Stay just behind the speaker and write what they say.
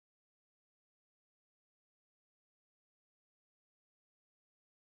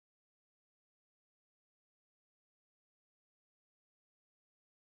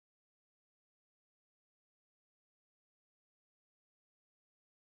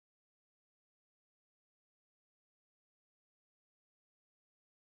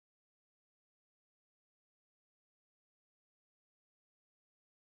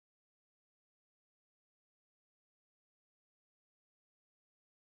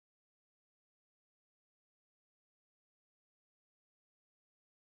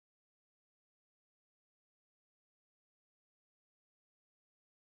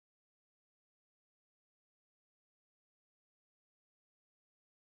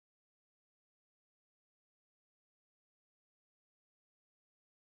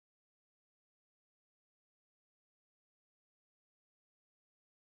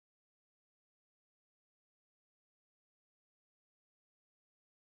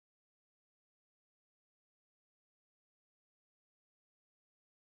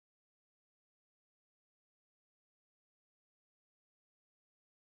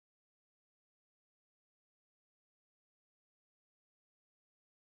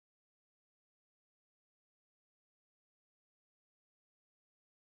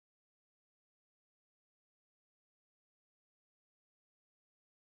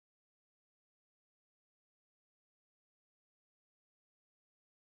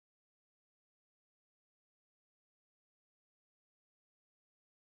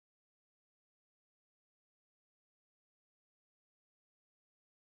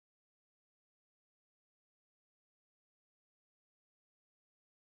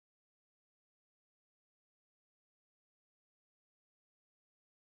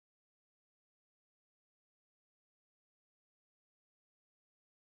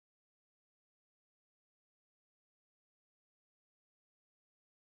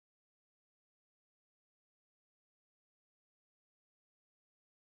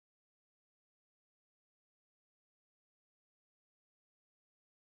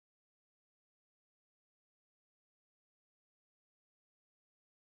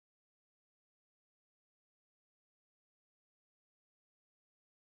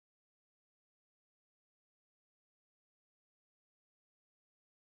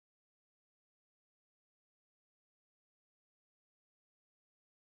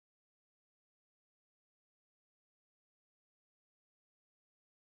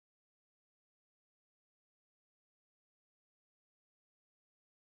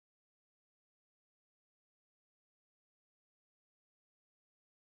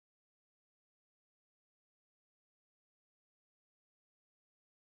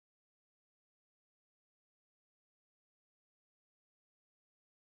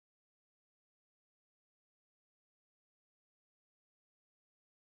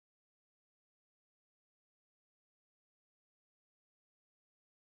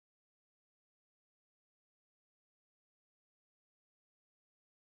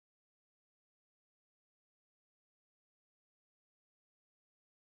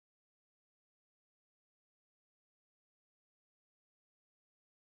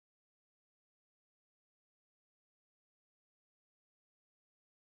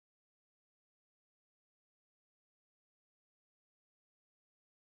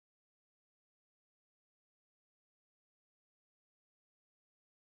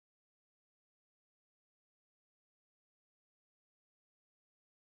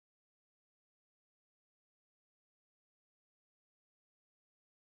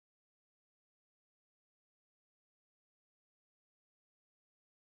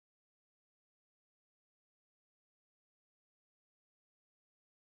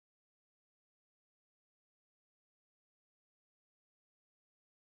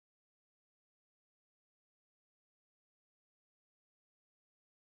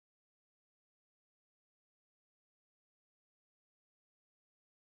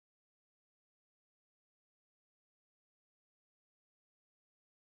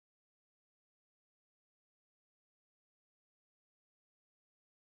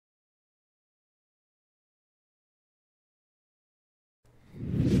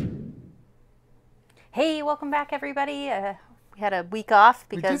Hey, welcome back, everybody. We had a week off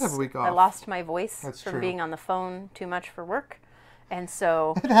We did have because a week I off. lost my voice That's from true. being on the phone too much for work, and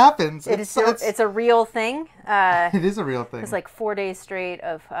so It happens. it's a real thing. It is a real It was thing. like 4 days straight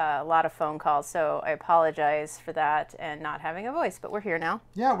of a lot of phone calls, so I apologize for that and not having a voice. But we're here now.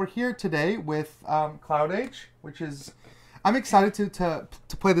 Yeah, we're here today with CloudAge, which is I'm excited to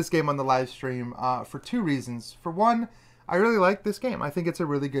play this game on the live stream for two reasons. For one, I really like this game. I think it's a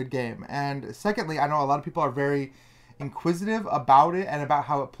really good game, and secondly, I know a lot of people are very inquisitive about it and about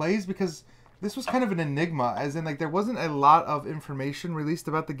how it plays because this was kind of an enigma, as in like there wasn't a lot of information released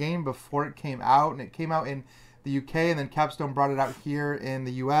about the game before it came out, and it came out in the UK, and then Capstone brought it out here in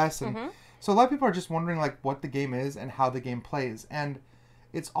the US, and so a lot of people are just wondering like what the game is and how the game plays, and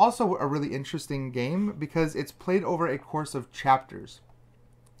it's also a really interesting game because it's played over a course of chapters.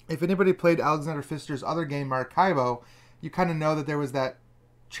 If anybody played Alexander Pfister's other game, Maracaibo, you kind of know that there was that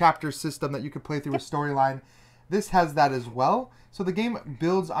chapter system that you could play through a Yep. storyline. This has that as well. So the game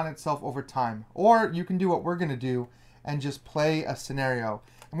builds on itself over time. Or you can do what we're going to do and just play a scenario.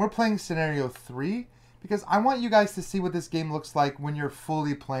 And we're playing scenario 3 because I want you guys to see what this game looks like when you're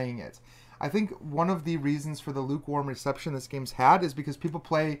fully playing it. I think one of the reasons for the lukewarm reception this game's had is because people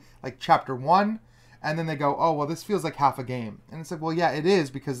play like chapter 1 and then they go, oh, well, this feels like half a game. And it's like, well, yeah, it is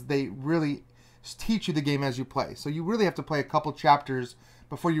because they really teach you the game as you play. So you really have to play a couple chapters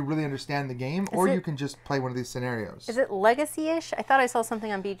before you really understand the game, Is or you it can just play one of these scenarios. is it legacy-ish? I thought I saw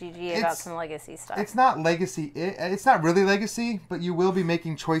something on BGG about It's some legacy stuff. it's not legacy. It's not really legacy, but you will be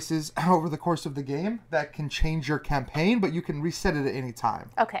making choices over the course of the game that can change your campaign, but you can reset it at any time.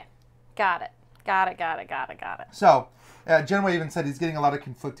 Okay, got it. Got it. Got it. Got it. Got it. So, Genway even said he's getting a lot of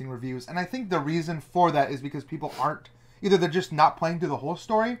conflicting reviews, and I think the reason for that is because people aren't either they're just not playing through the whole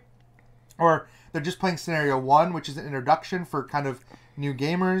story, or they're just playing scenario 1, which is an introduction for kind of new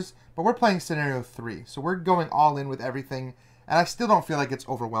gamers. But we're playing scenario 3, so we're going all in with everything, and I still don't feel like it's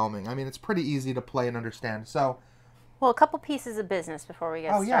overwhelming. I mean, it's pretty easy to play and understand. So, Well, a couple pieces of business before we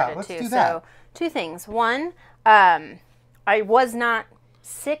get oh yeah, started, let's too. do that. So, two things. One, I was not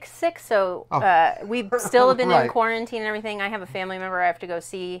sick, so we still have been in Right. quarantine and everything. I have a family member I have to go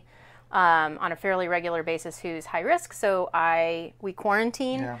see on a fairly regular basis who's high risk, so we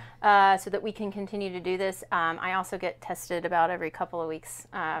quarantine so that we can continue to do this. I also get tested about every couple of weeks.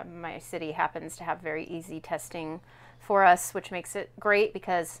 My city happens to have very easy testing for us, which makes it great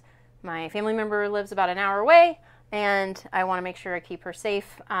because my family member lives about an hour away, and I want to make sure I keep her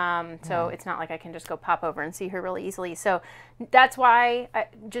safe. So it's not like I can just go pop over and see her really easily. So that's why I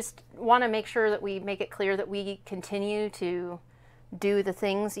just want to make sure that we make it clear that we continue to do the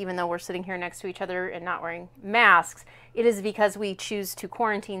things even though we're sitting here next to each other and not wearing masks. It is because we choose to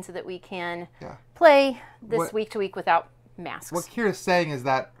quarantine so that we can play this week to week without masks. What Kira's saying is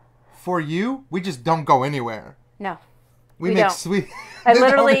that for you, we just don't go anywhere. No. We don't. sweet. I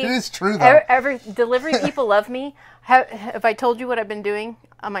literally, it is true though. Every delivery people love me. Have I told you what I've been doing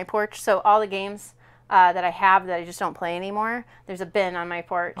on my porch? So all the games that I have that I just don't play anymore, there's a bin on my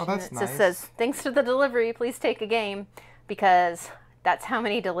porch. Oh, that's and it nice. just says, thanks to the delivery, please take a game, because that's how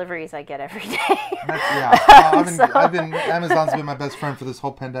many deliveries I get every day. I've been Amazon's been my best friend for this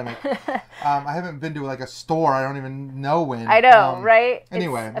whole pandemic. I haven't been to like a store. I don't even know when. I know, right?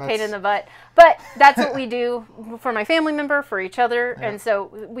 Anyway, it's a pain in the butt. But that's what we do for my family member, for each other, and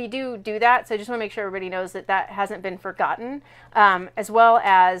so we do that. So I just want to make sure everybody knows that that hasn't been forgotten, as well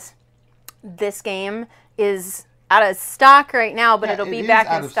as this game is out of stock right now, but it'll be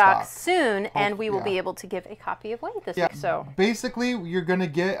back in stock soon, and we will be able to give a copy away this week. So basically, you're gonna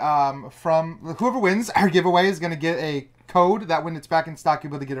get from whoever wins our giveaway is gonna get a code that when it's back in stock,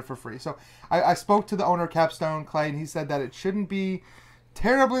 you'll be able to get it for free. So I spoke to the owner of Capstone, Clay, and he said that it shouldn't be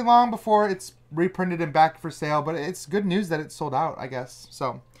terribly long before it's reprinted and back for sale, but it's good news that it's sold out, I guess.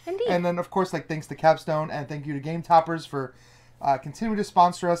 So indeed. And then of course, like, thanks to Capstone and thank you to Game Toppers for continuing to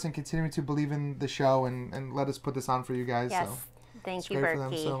sponsor us and continuing to believe in the show and let us put this on for you guys. Yes, so thank you,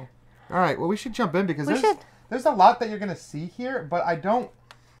 Berkey. So, all right, well, we should jump in because we there's a lot that you're going to see here, but I don't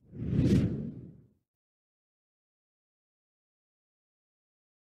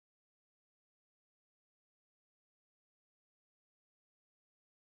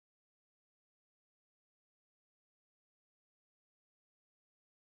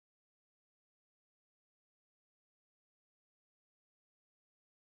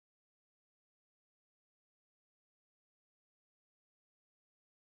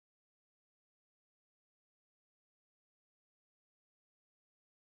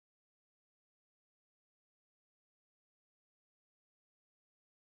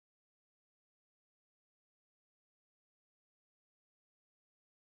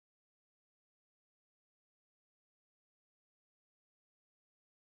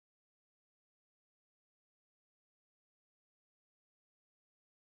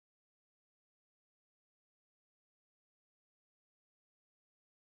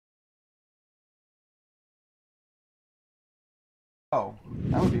Oh,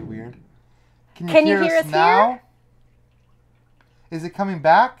 that would be weird. Can you hear us now? here? Is it coming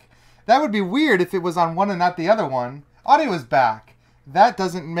back? That would be weird if it was on one and not the other one. Audio is back. That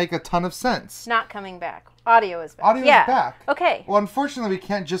doesn't make a ton of sense. Not coming back. Audio is back. Audio is back. Okay. Well, unfortunately, we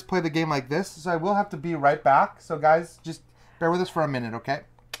can't just play the game like this, so I will have to be right back. So, guys, just bear with us for a minute, okay?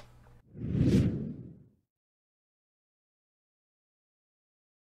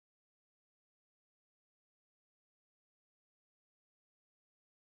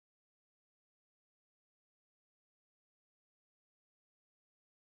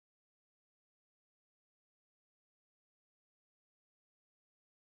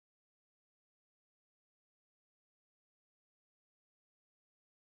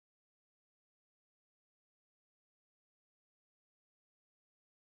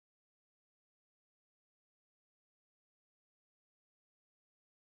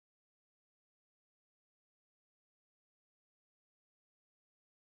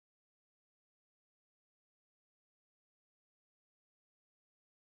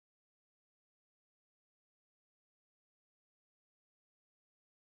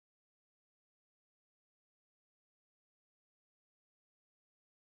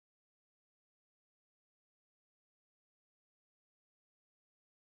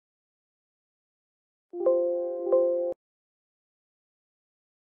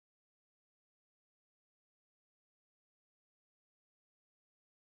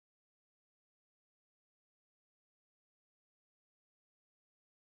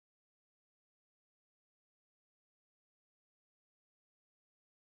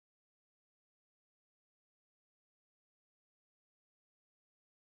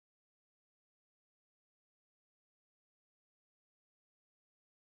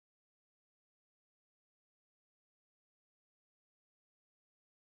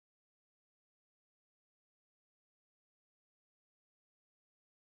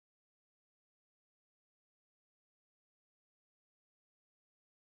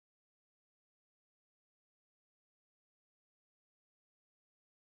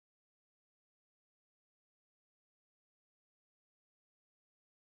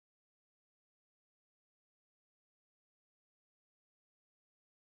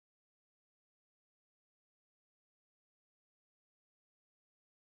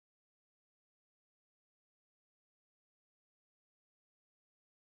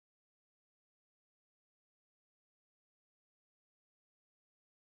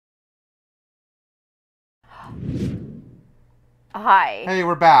 Hi. Hey,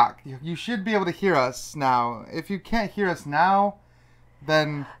 we're back. You should be able to hear us now. If you can't hear us now,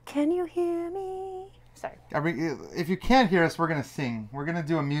 then... Can you hear me? Sorry. If you can't hear us, we're going to sing. We're going to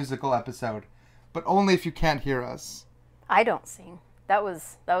do a musical episode. But only if you can't hear us. I don't sing. That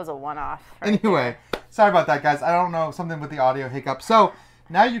was a one-off. Anyway, sorry about that, guys. I don't know, something with the audio hiccup. So,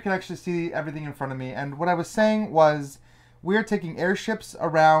 now you can actually see everything in front of me. And what I was saying was, we're taking airships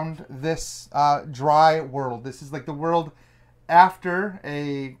around this dry world. This is like the world after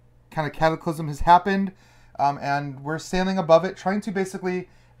a kind of cataclysm has happened. And we're sailing above it, trying to basically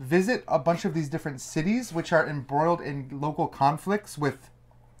visit a bunch of these different cities, which are embroiled in local conflicts with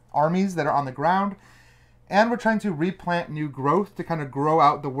armies that are on the ground. And we're trying to replant new growth to kind of grow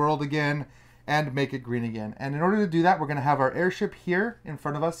out the world again and make it green again. And in order to do that, we're going to have our airship here in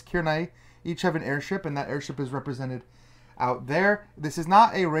front of us. Kier and I each have an airship, and that airship is represented out there. This is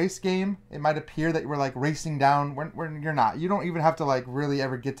not a race game. It might appear that we're like racing down. You're not. You don't even have to like really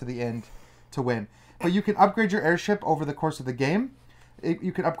ever get to the end to win. But you can upgrade your airship over the course of the game.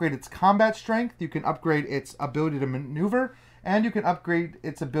 You can upgrade its combat strength. You can upgrade its ability to maneuver. And you can upgrade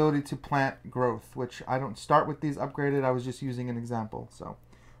its ability to plant growth, which I don't start with these upgraded. I was just using an example. So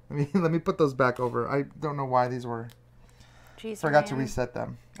let me put those back over. I don't know why these were. Jeez, forgot to reset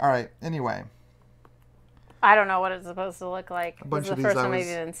them. All right. Anyway. I don't know what it's supposed to look like. This is the first time I've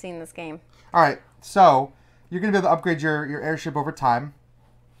even seen this game. All right. So you're going to be able to upgrade your airship over time.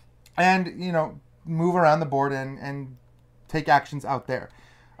 And, you know, move around the board and take actions out there.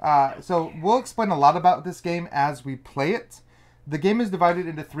 So we'll explain a lot about this game as we play it. The game is divided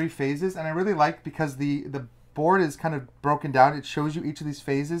into 3 phases, and I really like because the board is kind of broken down. It shows you each of these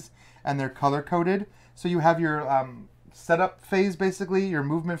phases, and they're color-coded. So you have your setup phase, basically, your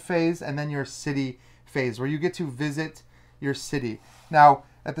movement phase, and then your city phase, where you get to visit your city. Now,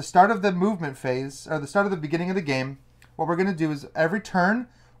 at the start of the movement phase, or the start of the beginning of the game, what we're going to do is every turn,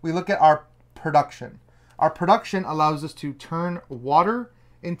 we look at our production. Our production allows us to turn water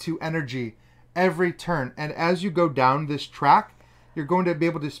into energy every turn. And as you go down this track, you're going to be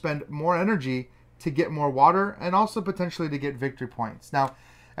able to spend more energy to get more water and also potentially to get victory points. Now,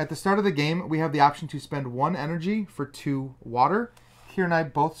 At the start of the game, we have the option to spend 1 energy for 2 water. Kira and I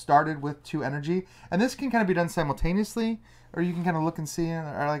both started with 2 energy. And this can kind of be done simultaneously, or you can kind of look and see,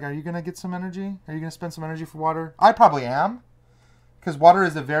 are you going to get some energy? Are you going to spend some energy for water? I probably am, because water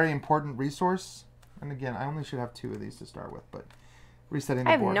is a very important resource. And again, I only should have 2 of these to start with, but resetting the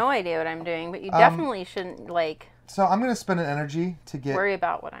board. I have no idea what I'm doing, but you definitely shouldn't, So I'm going to spend an energy to get... worry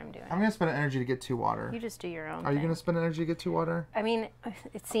about what I'm doing. I'm going to spend an energy to get 2 water. You just do your own Are you going to spend energy to get 2 water? I mean,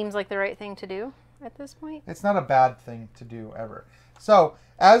 it seems like the right thing to do at this point. It's not a bad thing to do ever. So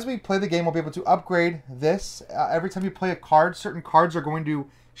as we play the game, we'll be able to upgrade this. Every time you play a card, certain cards are going to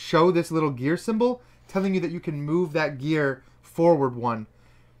show this little gear symbol, telling you that you can move that gear forward 1.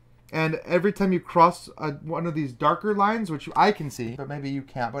 And every time you cross one of these darker lines, which I can see, but maybe you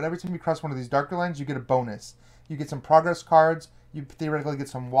can't, but every time you cross one of these darker lines, you get a bonus. You get some progress cards. You theoretically get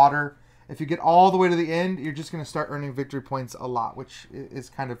some water. If you get all the way to the end, you're just going to start earning victory points a lot, which is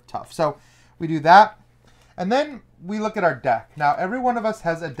kind of tough. So we do that. And then we look at our deck. Now, every one of us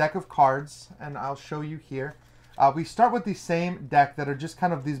has a deck of cards, and I'll show you here. We start with the same deck that are just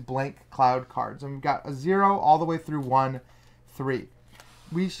kind of these blank cloud cards. And we've got a 0 all the way through 1, 3.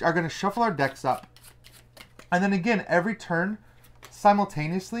 We are going to shuffle our decks up. And then again, every turn,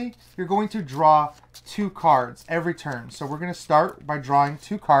 simultaneously, you're going to draw 2 cards every turn. So we're going to start by drawing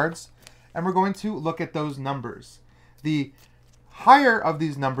 2 cards, and we're going to look at those numbers. The higher of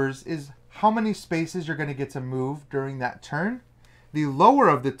these numbers is how many spaces you're going to get to move during that turn. The lower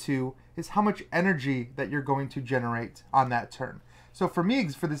of the 2 is how much energy that you're going to generate on that turn. So for me,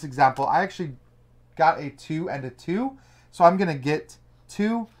 for this example, I actually got a 2 and a 2. So I'm going to get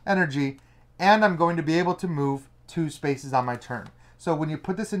 2 energy, and I'm going to be able to move 2 spaces on my turn. So when you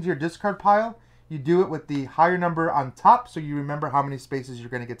put this into your discard pile, you do it with the higher number on top, so you remember how many spaces you're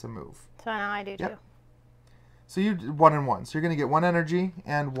going to get to move. So now I do too. So you 1 and 1. So you're going to get 1 energy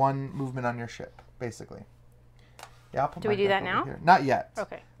and 1 movement on your ship, basically. Yeah, I'll put do we do that now? Here. Not yet.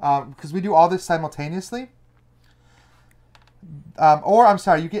 Okay. Because we do all this simultaneously. Or, I'm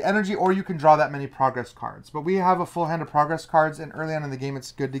sorry, you get energy, or you can draw that many progress cards. But we have a full hand of progress cards, and early on in the game,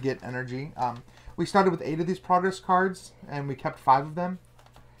 it's good to get energy. We started with 8 of these progress cards, and we kept 5 of them.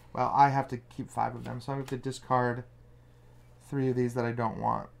 Well, I have to keep 5 of them, so I have to discard 3 of these that I don't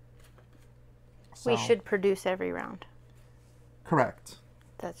want. So, we should produce every round. Correct.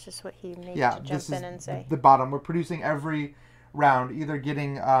 That's just what he made to jump in and say. The bottom. We're producing every round, either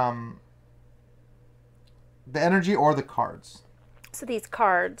getting the energy or the cards. So these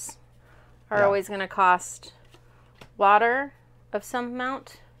cards are always going to cost water of some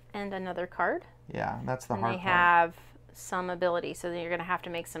amount and another card. Yeah, that's the hard part. And they have some ability, so then you're going to have to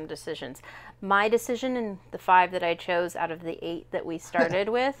make some decisions. My decision in the 5 that I chose out of the 8 that we started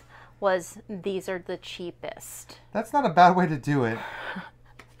with was these are the cheapest. That's not a bad way to do it.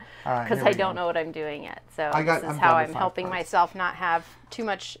 Because I don't know what I'm doing yet. So this is how I'm helping myself not have too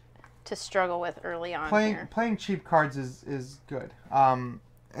much to struggle with early on here. Playing cheap cards is good.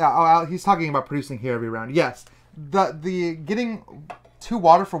 He's talking about producing here every round. Yes, the getting 2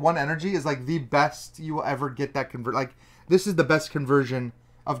 water for 1 energy is like the best you will ever get that convert. Like, this is the best conversion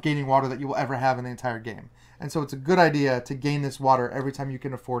of gaining water that you will ever have in the entire game. And so it's a good idea to gain this water every time you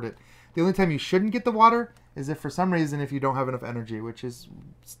can afford it. The only time you shouldn't get the water is if for some reason if you don't have enough energy, which is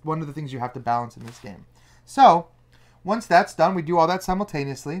one of the things you have to balance in this game. So once that's done, we do all that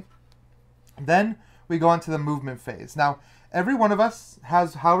simultaneously. Then we go on to the movement phase. Now, every one of us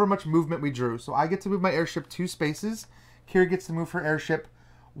has however much movement we drew. So I get to move my airship 2 spaces. Kira gets to move her airship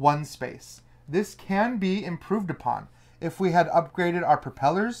 1 space. This can be improved upon if we had upgraded our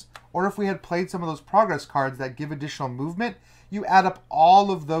propellers, or if we had played some of those progress cards that give additional movement. You add up all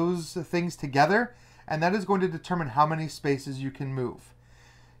of those things together, and that is going to determine how many spaces you can move.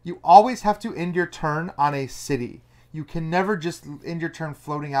 You always have to end your turn on a city. You can never just end your turn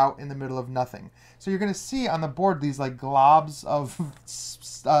floating out in the middle of nothing. So you're going to see on the board these like globs of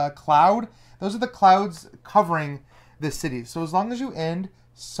cloud. Those are the clouds covering the city. So as long as you end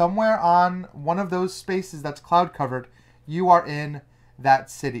somewhere on one of those spaces that's cloud covered, you are in that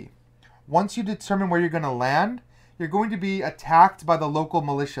city. Once you determine where you're going to land, you're going to be attacked by the local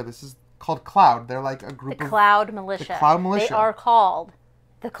militia. This is called Cloud. They're like a group of... Cloud Militia. The Cloud Militia. They are called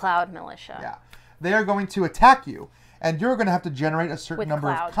the Cloud Militia. Yeah. They are going to attack you, and you're going to have to generate a certain number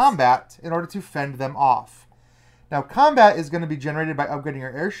of combat in order to fend them off. Now, combat is going to be generated by upgrading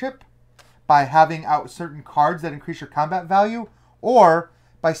your airship, by having out certain cards that increase your combat value, or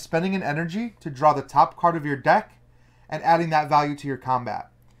by spending an energy to draw the top card of your deck and adding that value to your combat.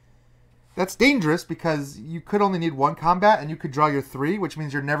 That's dangerous because you could only need 1 combat and you could draw your 3, which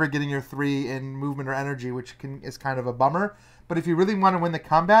means you're never getting your 3 in movement or energy, which is kind of a bummer. But if you really want to win the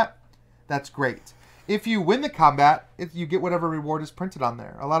combat, that's great. If you win the combat, you get whatever reward is printed on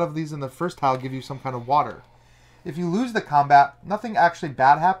there. A lot of these in the first tile give you some kind of water. If you lose the combat, nothing actually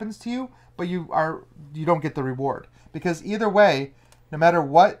bad happens to you, but you don't get the reward. Because either way, no matter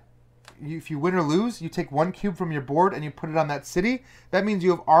what, if you win or lose, you take 1 cube from your board and you put it on that city. That means you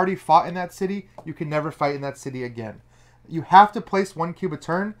have already fought in that city. You can never fight in that city again. You have to place 1 cube a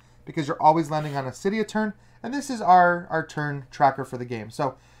turn because you're always landing on a city a turn. And this is our turn tracker for the game.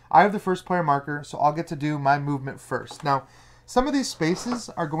 So I have the first player marker, so I'll get to do my movement first. Now, some of these spaces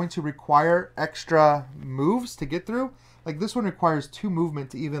are going to require extra moves to get through. Like this one requires 2 movement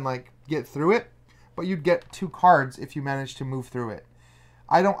to even like get through it, but you'd get 2 cards if you manage to move through it.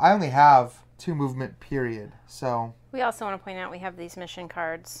 I only have 2 movement, period. So we also want to point out we have these mission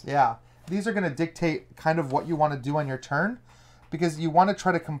cards. Yeah. These are going to dictate kind of what you want to do on your turn because you want to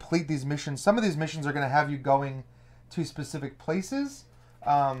try to complete these missions. Some of these missions are going to have you going to specific places.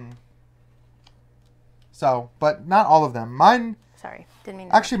 But not all of them. Mine... Sorry, didn't mean.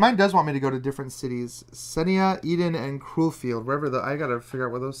 Actually, mine does want me to go to different cities: Senia, Eden, and Cruelfield. Wherever I gotta figure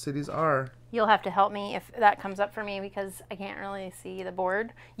out where those cities are. You'll have to help me if that comes up for me because I can't really see the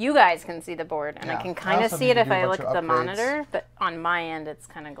board. You guys can see the board, and I can kind of see it if I look at the monitor. But on my end, it's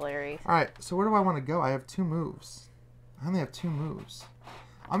kind of glary. All right, so where do I want to go? I have 2 moves. I only have 2 moves.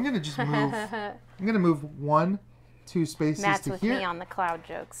 I'm gonna just move. I'm gonna move 1, 2 spaces Matt's to with here. me on the cloud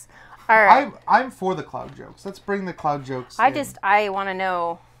jokes. All right. I'm for the cloud jokes. Let's bring the cloud jokes in. I want to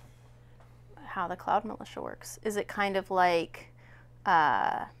know how the cloud militia works. Is it kind of like,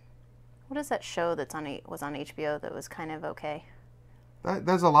 what is that show that's was on HBO that was kind of okay?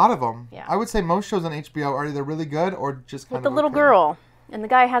 There's a lot of them. Yeah. I would say most shows on HBO are either really good or just kind of with the little okay. girl, and the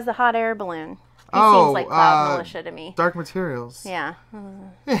guy has the hot air balloon. He seems like cloud militia to me. Dark Materials. Yeah.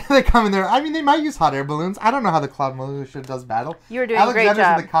 They come in there. I mean, they might use hot air balloons. I don't know how the cloud militia does battle. You're doing a great job.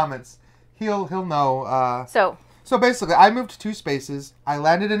 Alexander's in the comments. He'll know. So basically, I moved 2 spaces. I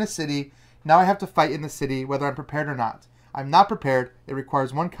landed in a city. Now I have to fight in the city, whether I'm prepared or not. I'm not prepared. It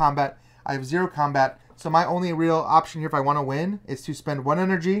requires 1 combat. I have 0 combat. So my only real option here if I want to win is to spend 1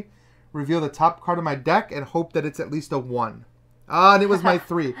 energy, reveal the top card of my deck, and hope that it's at least a 1. And it was my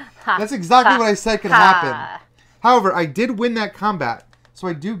 3. That's exactly what I said could happen. However, I did win that combat. So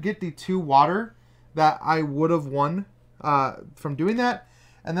I do get the 2 water that I would have won from doing that.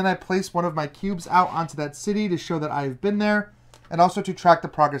 And then I place 1 of my cubes out onto that city to show that I've been there. And also to track the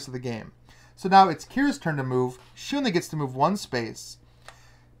progress of the game. So now it's Kira's turn to move. She only gets to move 1 space.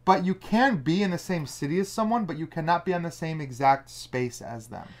 But you can be in the same city as someone, but you cannot be on the same exact space as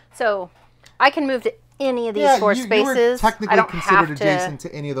them. So I can move to any of these 4 spaces. You were technically considered adjacent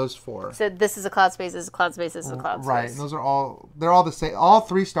to any of those 4. So this is a cloud space, this is a cloud space, this is a cloud space. Right, and those are they're all the same. All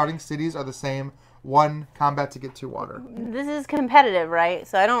 3 starting cities are the same. 1 combat to get 2 water. This is competitive, right?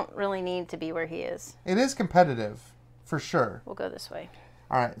 So I don't really need to be where he is. It is competitive, for sure. We'll go this way.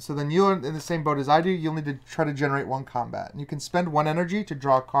 All right, so then you're in the same boat as I do. You'll need to try to generate 1 combat. And you can spend 1 energy to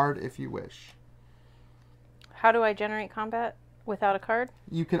draw a card if you wish. How do I generate combat without a card?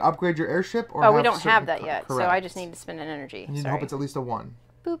 You can upgrade your airship or we don't have that yet, correct. so I just need to spend an energy. And you hope it's at least a 1.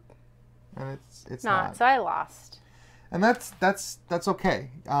 Boop. And it's not. So I lost. And that's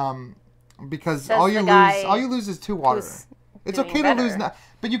okay. Because all you lose is 2 water. It's okay to lose,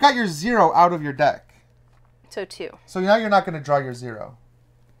 but you got your 0 out of your deck. So 2. So now you're not going to draw your 0.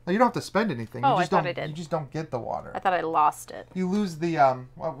 No, you don't have to spend anything. I thought I did. You just don't get the water. I thought I lost it. You lose the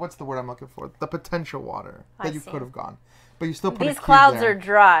what's the word I'm looking for? The potential water that you could have gone, but you still put these clouds are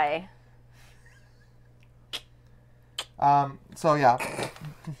dry. So yeah,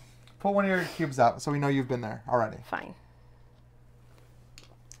 pull 1 of your cubes out so we know you've been there already. Fine.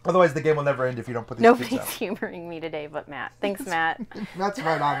 Otherwise, the game will never end if you don't put these cubes out. Nobody's humoring me today but Matt. Thanks, Matt. Matt's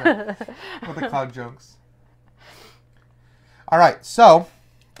right on there with the cloud jokes. All right, so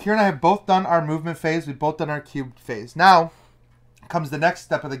Kira and I have both done our movement phase. We've both done our cube phase. Now comes the next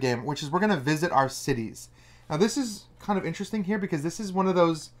step of the game, which is we're going to visit our cities. Now, this is kind of interesting here because this is one of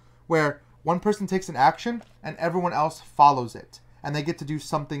those where one person takes an action and everyone else follows it, and they get to do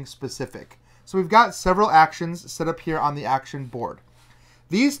something specific. So we've got several actions set up here on the action board.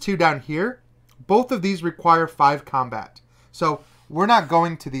 These 2 down here, both of these require 5 combat. So we're not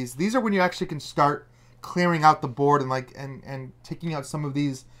going to these. These are when you actually can start clearing out the board and taking out some of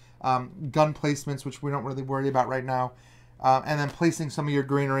these gun placements, which we don't really worry about right now, and then placing some of your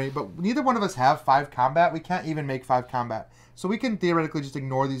greenery. But neither one of us have 5 combat. We can't even make 5 combat. So we can theoretically just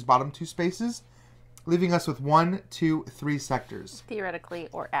ignore these bottom 2 spaces leaving us with 1, 2, 3 sectors. Theoretically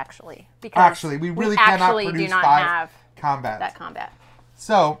or actually. Because actually, we really cannot actually produce do not 5 have combat. that combat.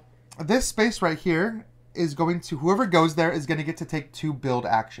 So this space right here is going to, whoever goes there is going to get to take 2 build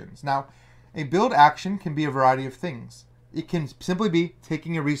actions. Now, a build action can be a variety of things. It can simply be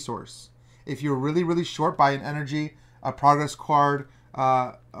taking a resource. If you're really, really short by an energy, a progress card,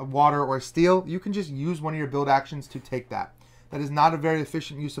 a water, or a steel, you can just use one of your build actions to take that. That is not a very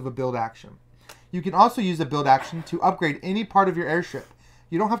efficient use of a build action. You can also use a build action to upgrade any part of your airship.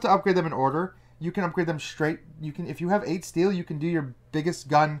 You don't have to upgrade them in order. You can upgrade them straight. You can, if you have 8 steel, you can do your biggest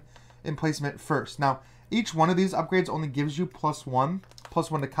gun emplacement first. Now, each one of these upgrades only gives you +1.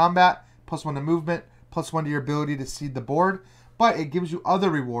 +1 to combat, +1 to movement, +1 to your ability to seed the board. But it gives you other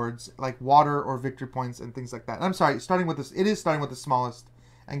rewards like water or victory points and things like that. And I'm sorry, starting with this, it is starting with the smallest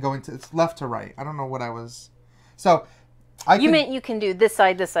and going to, it's left to right. I don't know what I was. So, You meant you can do this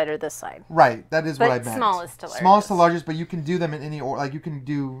side, or this side. Right, that is what I meant. Smallest to largest. Smallest to largest, but you can do them in any order. Like you can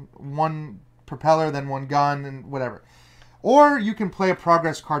do 1 propeller, then 1 gun, and whatever. Or you can play a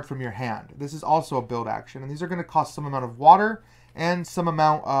progress card from your hand. This is also a build action, and these are going to cost some amount of water and some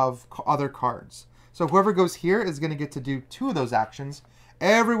amount of other cards. So whoever goes here is going to get to do 2 of those actions.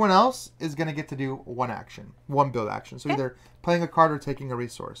 Everyone else is going to get to do 1 action, 1 build action. So either playing a card or taking a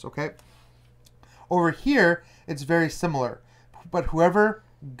resource, okay? Over here, it's very similar. But whoever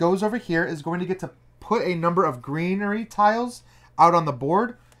goes over here is going to get to put a number of greenery tiles out on the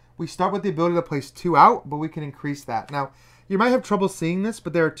board. We start with the ability to place 2 out, but we can increase that. Now, you might have trouble seeing this,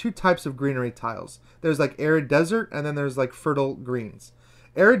 but there are 2 types of greenery tiles. There's like arid desert, and then there's like fertile greens.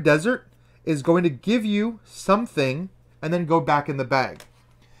 Arid desert is going to give you something and then go back in the bag.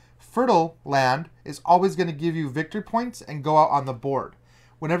 Fertile land is always going to give you victory points and go out on the board.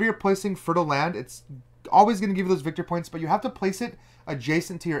 Whenever you're placing fertile land, it's always going to give you those victory points, but you have to place it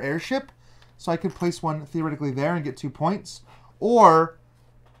adjacent to your airship. So I could place one theoretically there and get 2 points, or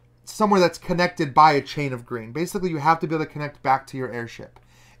somewhere that's connected by a chain of green. Basically, you have to be able to connect back to your airship.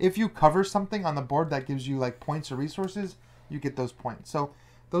 If you cover something on the board that gives you like points or resources, you get those points. So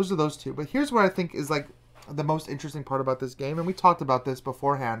those are those 2. But here's what I think is like the most interesting part about this game, and we talked about this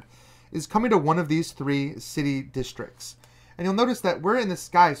beforehand, is coming to one of these 3 city districts. And you'll notice that we're in the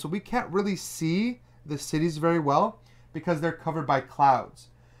sky, so we can't really see the cities very well because they're covered by clouds.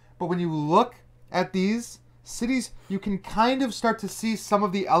 But when you look at these cities, you can kind of start to see some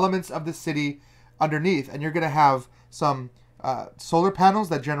of the elements of the city underneath. And you're going to have some solar panels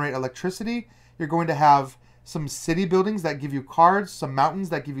that generate electricity. You're going to have some city buildings that give you cards, some mountains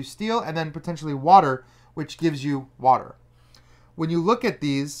that give you steel, and then potentially water, which gives you water. When you look at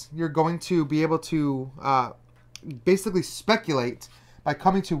these, you're going to be able to basically speculate by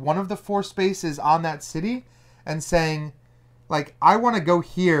coming to one of the 4 spaces on that city and saying, like, I want to go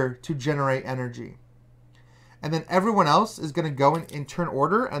here to generate energy. And then everyone else is going to go in turn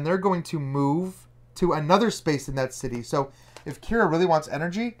order, and they're going to move to another space in that city. So if Kira really wants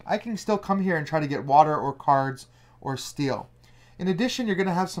energy, I can still come here and try to get water or cards or steel. In addition, you're going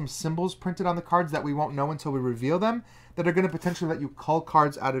to have some symbols printed on the cards that we won't know until we reveal them, that are going to potentially let you cull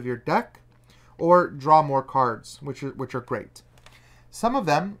cards out of your deck or draw more cards, which are great. Some of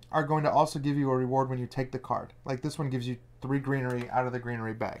them are going to also give you a reward when you take the card. Like this one gives you 3 greenery out of the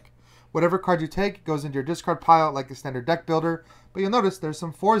greenery bag. Whatever card you take goes into your discard pile like a standard deck builder, but you'll notice there's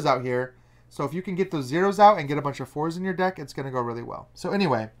some 4s out here. So if you can get those 0s out and get a bunch of 4s in your deck, it's going to go really well. So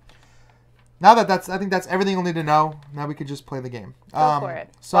anyway, now I think that's everything you'll need to know. Now we could just play the game. Go for it.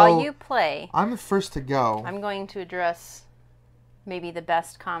 So while you play, I'm the first to go. I'm going to address maybe the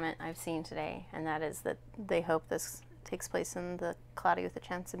best comment I've seen today, and that is that they hope this takes place in the Cloudy with a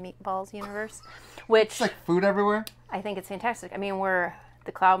Chance of Meatballs universe, which it's like food everywhere. I think it's fantastic. I mean,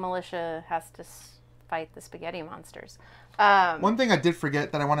 the Cloud Militia has to fight the spaghetti monsters. One thing I did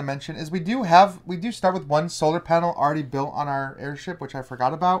forget that I want to mention is we do start with 1 solar panel already built on our airship, which I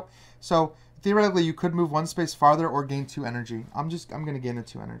forgot about. So theoretically, you could move 1 space farther or gain 2 energy. I'm going to gain the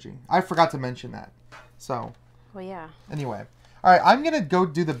 2 energy. I forgot to mention that. So. Well, yeah. Anyway. All right, I'm going to go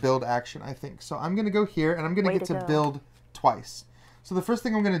do the build action, I think. So I'm going to go here, and I'm going to get to build twice. So the first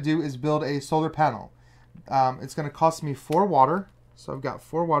thing I'm going to do is build a solar panel. It's going to cost me 4 water. So I've got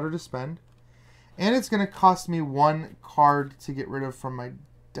 4 water to spend. And it's going to cost me 1 card to get rid of from my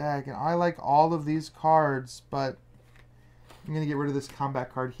deck. And I like all of these cards, but I'm going to get rid of this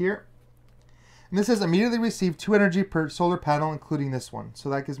combat card here. And this says immediately receive 2 energy per solar panel, including this one.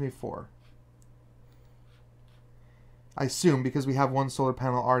 So that gives me 4. I assume, because we have 1 solar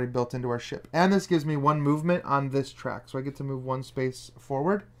panel already built into our ship. And this gives me 1 movement on this track. So I get to move 1 space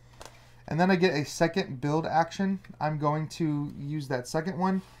forward. And then I get a second build action. I'm going to use that second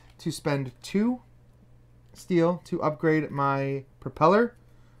one to spend 2 steel to upgrade my propeller,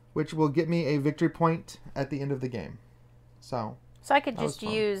 which will get me a victory point at the end of the game. So I could just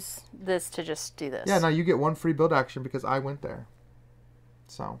use this to just do this. Yeah, now you get 1 free build action because I went there.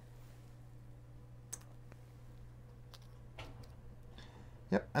 So.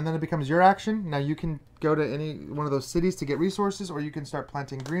 Yep, and then it becomes your action. Now you can go to any one of those cities to get resources, or you can start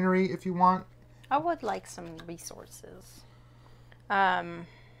planting greenery if you want. I would like some resources. I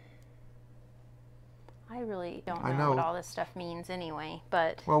really don't know what all this stuff means anyway,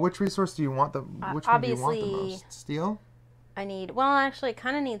 but... Well, which resource do you want? Which one do you want the most? Steel? I need... Well, actually, I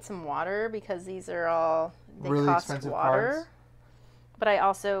kind of need some water because these are all... They really cost expensive water. cards. But I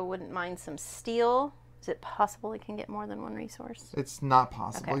also wouldn't mind some steel. Is it possible I can get more than one resource? It's not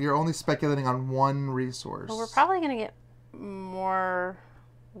possible. Okay. You're only speculating on one resource. Well, we're probably going to get more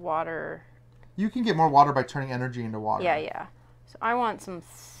water. You can get more water by turning energy into water. Yeah. So I want some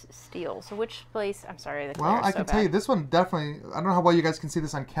steel. So which place? I'm sorry. Well, I can tell you this one definitely. I don't know how well you guys can see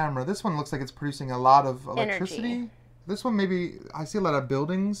this on camera. This one looks like it's producing a lot of electricity. Energy. This one maybe I see a lot of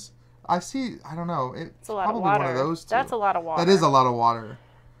buildings. I don't know. It's a lot probably of water. One of those two. That's a lot of water. That is a lot of water.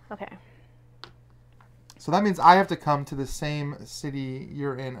 Okay. So that means I have to come to the same city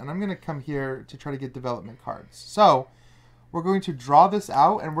you're in, and I'm going to come here to try to get development cards. So we're going to draw this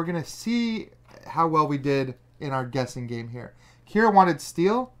out, and we're going to see how well we did in our guessing game here. Kira wanted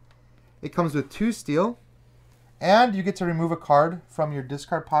steel. It comes with 2 steel, and you get to remove a card from your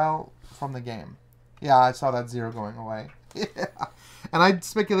discard pile from the game. Yeah, I saw that 0 going away. Yeah. And I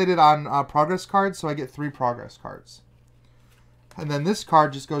speculated on progress cards, so I get 3 progress cards. And then this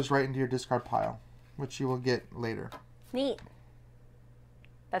card just goes right into your discard pile, which you will get later. Neat.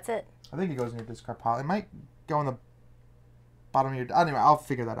 That's it. I think it goes in your discard pile. It might go in the bottom of your... Anyway, I'll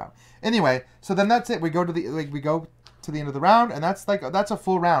figure that out. Anyway, so then that's it. We go to the end of the round, and that's a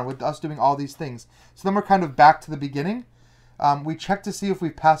full round with us doing all these things. So then we're kind of back to the beginning. We check to see if we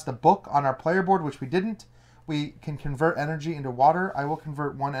passed a book on our player board, which we didn't. We can convert energy into water. I will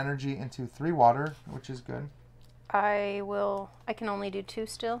convert 1 energy into 3 water, which is good. I can only do 2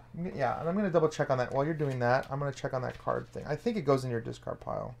 still. Yeah, and I'm going to double check on that. While you're doing that, I'm going to check on that card thing. I think it goes in your discard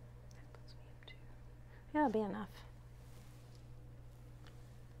pile. Yeah, that'll be enough.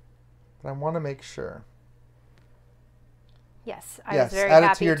 But I want to make sure. Yes, I was very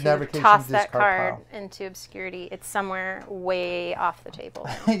happy to toss that card into obscurity. It's somewhere way off the table.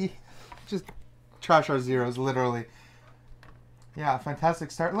 Just trash our zeros, literally. Yeah,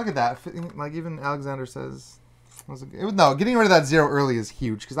 fantastic start. Look at that. Like even Alexander says... No, getting rid of that 0 early is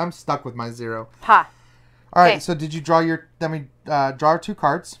huge because I'm stuck with my 0. Ha. All right, so did you draw your... Then we draw our 2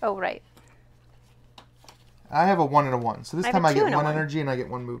 cards. Oh, right. I have a 1 and a 1. So this time I get 1 energy and I get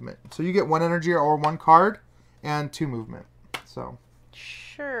 1 movement. So you get 1 energy or 1 card and 2 movement. So...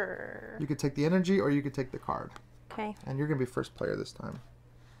 Sure. You could take the energy or you could take the card. Okay. And you're going to be first player this time.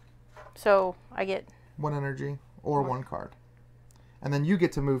 So I get... 1 energy or 1 card. And then you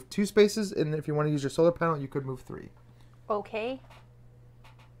get to move 2 spaces, and if you want to use your solar panel, you could move 3. Okay.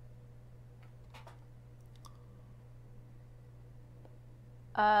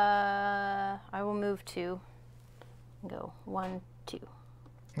 I will move 2. Go 1, 2.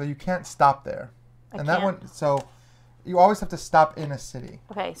 No, you can't stop there. That one, so you always have to stop in a city.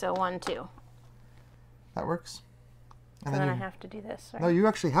 Okay, so 1, 2. That works. And then I have to do this, right? No, you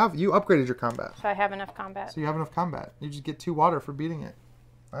actually have. You upgraded your combat. So I have enough combat. So you have enough combat. You just get 2 water for beating it.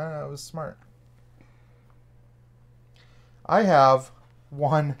 I don't know. It was smart. I have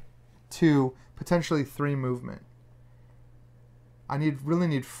 1, 2, potentially 3 movement. I really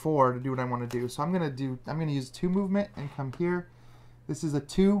need 4 to do what I want to do. So I'm gonna use 2 movement and come here. This is a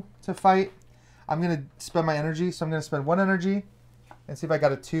 2 to fight. I'm gonna spend my energy. So I'm gonna spend 1 energy and see if I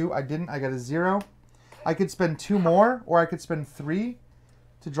got a 2. I didn't. I got a 0. I could spend 2 more, or I could spend 3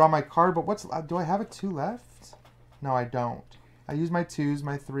 to draw my card. But do I have a 2 left? No, I don't. I use my 2s,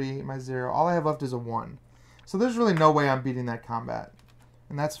 my 3, my 0. All I have left is a 1. So there's really no way I'm beating that combat.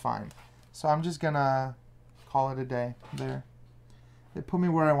 And that's fine. So I'm just going to call it a day there. It put me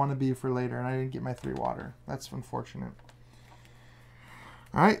where I want to be for later, and I didn't get my 3 water. That's unfortunate.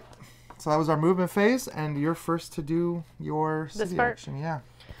 All right. So that was our movement phase, and you're first to do your city action. Yeah.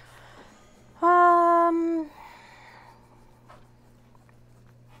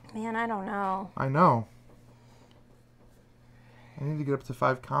 Man, I don't know. I know. I need to get up to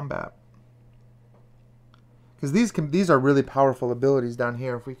 5 combat. Because these are really powerful abilities down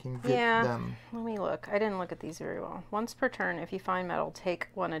here if we can get them. Let me look. I didn't look at these very well. Once per turn, if you find metal, take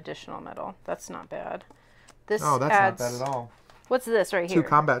 1 additional metal. That's not bad. This that's not bad at all. What's this right here? 2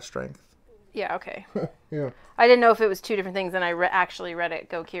 combat strength. Yeah, okay. Yeah. I didn't know if it was 2 different things, and I actually read it.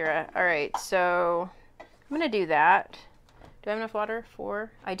 Go, Kira. All right, so I'm going to do that. Do I have enough water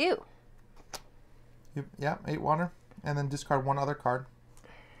for... I do. Yeah, 8 water. And then discard 1 other card.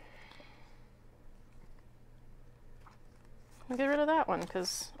 I'll get rid of that one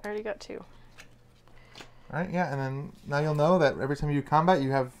because I already got 2. All right, yeah, and then now you'll know that every time you do combat,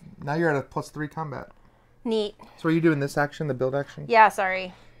 you have... Now you're at a +3 combat. Neat. So are you doing this action, the build action? Yeah, sorry.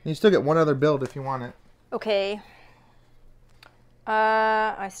 And you still get 1 other build if you want it. Okay.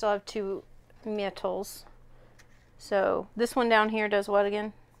 I still have 2 metals. So this one down here does what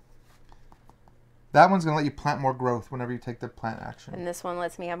again? That one's going to let you plant more growth whenever you take the plant action. And this one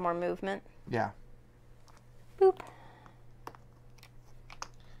lets me have more movement? Yeah. Boop.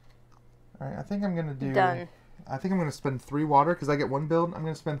 All right, I think I'm going to do... Done. I think I'm going to spend 3 water because I get 1 build. I'm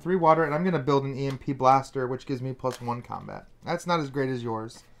going to spend 3 water, and I'm going to build an EMP blaster, which gives me +1 combat. That's not as great as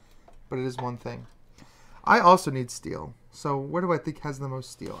yours, but it is one thing. I also need steel. So where do I think has the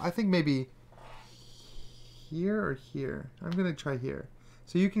most steel? I think maybe here or here. I'm going to try here.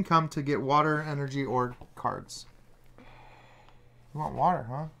 So you can come to get water, energy, or cards. You want water,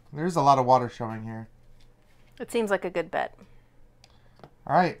 huh? There's a lot of water showing here. It seems like a good bet.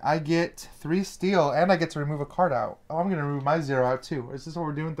 All right, I get 3 steel, and I get to remove a card out. Oh, I'm going to remove my 0 out, too. Is this what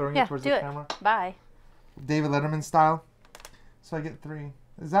we're doing, throwing it towards the camera? Bye. David Letterman style. So I get 3.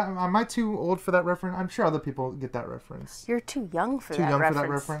 Is that... Am I too old for that reference? I'm sure other people get that reference. You're too young for that reference. Too young for that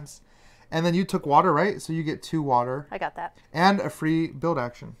reference. And then you took water, right? So you get 2 water. I got that. And a free build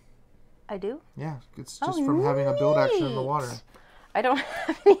action. I do? Yeah, it's just from having a build action in the water. I don't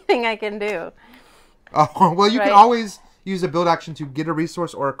have anything I can do. Oh, well, you can always use a build action to get a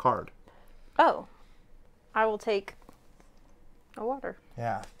resource or a card. Oh. I will take a water.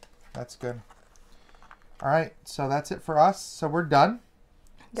 Yeah, that's good. All right, so that's it for us. So we're done.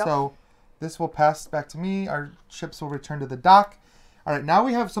 Yep. So this will pass back to me. Our ships will return to the dock. All right, now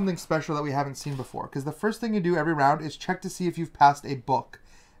we have something special that we haven't seen before. Because the first thing you do every round is check to see if you've passed a book.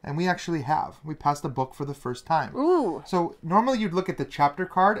 And we actually have. We passed a book for the first time. Ooh. So normally you'd look at the chapter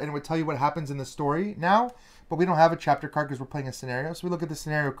card and it would tell you what happens in the story now. But we don't have a chapter card because we're playing a scenario. So we look at the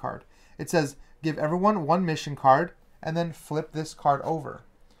scenario card. It says, give everyone 1 mission card and then flip this card over.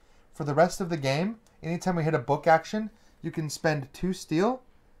 For the rest of the game, anytime we hit a book action, you can spend 2 steel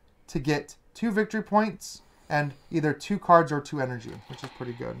to get 2 victory points and either 2 cards or 2 energy, which is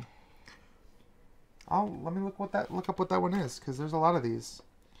pretty good. Let me look up what that one is, because there's a lot of these.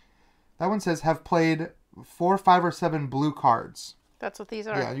 That one says have played 4, 5, or 7 blue cards. That's what these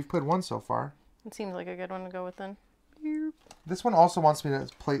are. Yeah, you've played 1 so far. It seems like a good one to go with then. This one also wants me to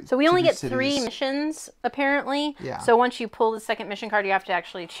play. So we only get 3 missions apparently. Yeah. So once you pull the second mission card, you have to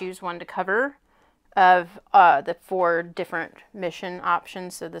actually choose one to cover of the 4 different mission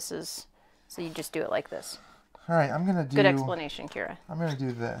options. So this is, so you just do it like this. All right, I'm gonna do. Good explanation, Kira. I'm gonna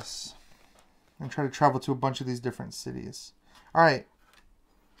do this and try to travel to a bunch of these different cities. All right.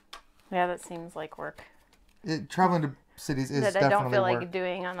 Yeah, that seems like work. Traveling to cities is definitely work. I don't feel like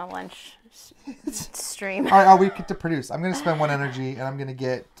doing on a lunch stream. All right, we get to produce. I'm going to spend 1 energy, and I'm going to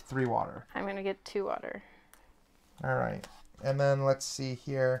get 3 water. I'm going to get 2 water. All right. And then let's see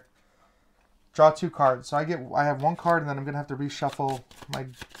here. Draw 2 cards. So I have 1 card, and then I'm going to have to reshuffle my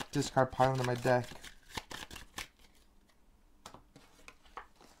discard pile into my deck.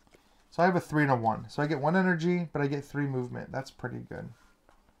 So I have a 3 and a 1. So I get 1 energy, but I get 3 movement. That's pretty good.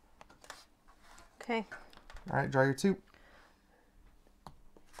 Okay. All right, draw your 2.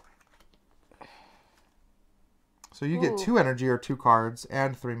 So you get 2 energy or 2 cards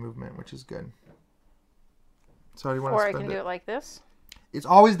and 3 movement, which is good. So how do you want to spend it? Or I can do it like this. It's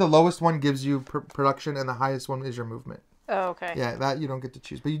always the lowest one gives you production and the highest one is your movement. Oh, okay. Yeah, that you don't get to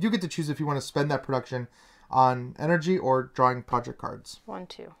choose. But you do get to choose if you want to spend that production on energy or drawing project cards. 1,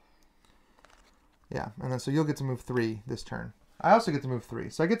 2. Yeah, and then so you'll get to move 3 this turn. I also get to move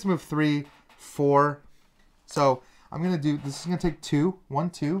 3. So I get to move 3, 4. So I'm going to do, this is going to take 2, 1,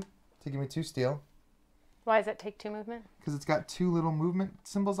 2 to give me 2 steel. Why does that take 2 movement? Because it's got 2 little movement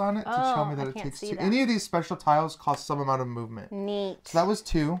symbols on it to tell me that it takes 2. That. Any of these special tiles cost some amount of movement. Neat. So that was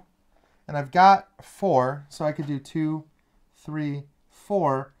 2. And I've got 4, so I could do 2, 3,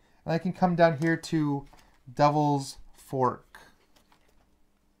 4. And I can come down here to Devil's Fork.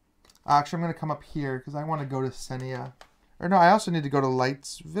 Actually, I'm going to come up here because I want to go to Senia. Or no, I also need to go to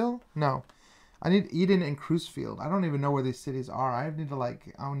Lightsville? No. I need Eden and Cruisefield. I don't even know where these cities are. I need to,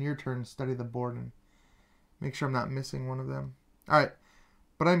 like, on your turn, study the board and make sure I'm not missing one of them. All right.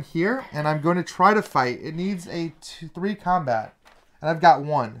 But I'm here, and I'm going to try to fight. It needs a 3 combat. And I've got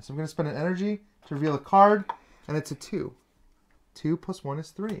 1. So I'm going to spend an energy to reveal a card, and it's a 2. 2 plus 1 is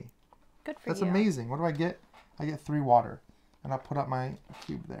 3. Good for That's you. amazing. What do I get? I get 3 water. And I'll put up my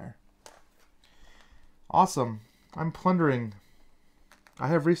cube there. Awesome. I'm plundering. I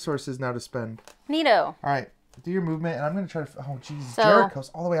have resources now to spend. Neato. All right. Do your movement, and I'm going to try to... Oh, jeez. So, Jericho's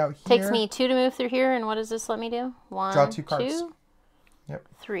all the way out here. Takes me 2 to move through here, and what does this let me do? 1, Draw 2 cards. 2, yep.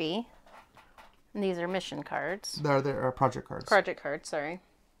 3. And these are mission cards. They're project cards. Project cards, sorry.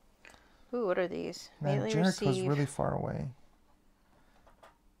 Ooh, what are these? Man, Jericho's really far away.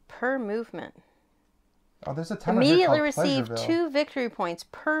 Per movement. Oh, there's a ton Immediately of receive 2 victory points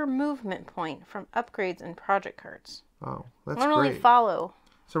per movement point from upgrades and project cards. Oh, that's Normally great. Follow.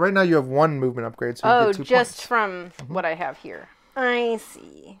 So right now you have 1 movement upgrade, so you get 2 just points. from what I have here. I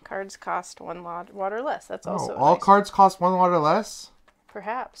see. Cards cost 1 water less. That's also all nice. cards cost 1 water less?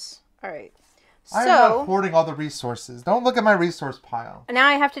 Perhaps. All right. I'm not hoarding all the resources. Don't look at my resource pile. Now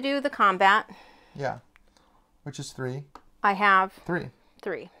I have to do the combat. Yeah. Which is 3. I have 3.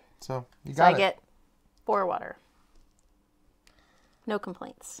 3. So you got it. I get 4 water. No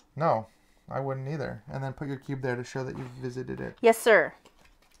complaints. No, I wouldn't either. And then put your cube there to show that you've visited it. Yes, sir.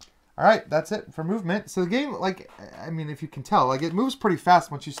 All right, that's it for movement. So the game, like, I mean, if you can tell, like, it moves pretty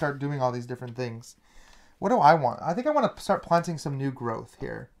fast once you start doing all these different things. What do I want? I think I want to start planting some new growth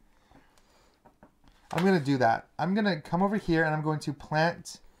here. I'm going to do that. I'm going to come over here and I'm going to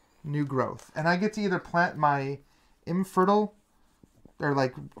plant new growth. And I get to either plant my infertile or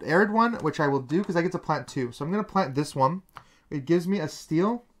like arid one, which I will do because I get to plant 2. So I'm going to plant this one. It gives me a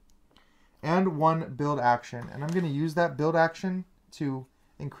steal and 1 build action. And I'm going to use that build action to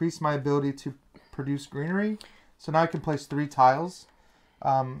increase my ability to produce greenery. So now I can place 3 tiles.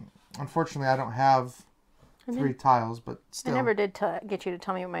 Unfortunately, I don't have 3 tiles, but still. I never did get you to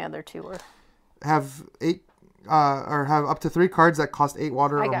tell me what my other 2 were. Have 8 or have up to 3 cards that cost 8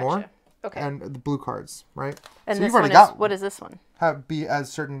 water or more. Okay. And the blue cards, right? And so this you've already one is, got what is this one? be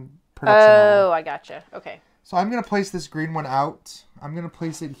as certain production level. Oh, I gotcha. Okay. So I'm going to place this green one out. I'm going to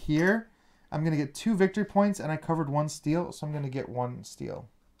place it here. I'm going to get 2 victory points, and I covered 1 steal, so I'm going to get 1 steal.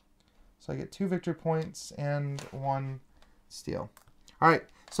 So I get 2 victory points and 1 steal. All right.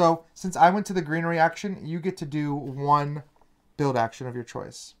 So since I went to the greenery action, you get to do 1 build action of your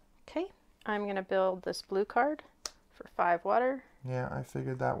choice. Okay. I'm going to build this blue card for 5 water. Yeah, I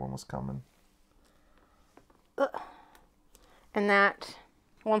figured that one was coming. And that,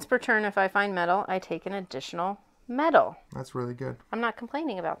 once per turn, if I find metal, I take an additional metal. That's really good. I'm not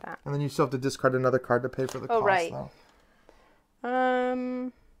complaining about that. And then you still have to discard another card to pay for the cost, right.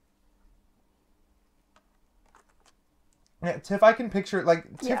 though. Yeah, Tiff, I can picture,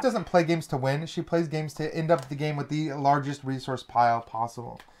 like, Tiff doesn't play games to win. She plays games to end up the game with the largest resource pile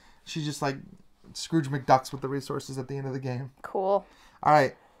possible. She's just like Scrooge McDucks with the resources at the end of the game. Cool. All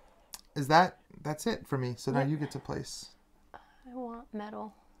right. That's it for me. So now you get to place. I want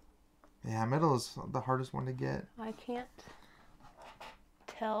metal. Yeah, metal is the hardest one to get. I can't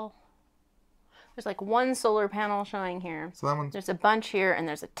tell. There's like 1 solar panel showing here. So that one's... There's a bunch here, and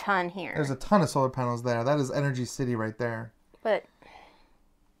there's a ton here. There's a ton of solar panels there. That is Energy City right there. But...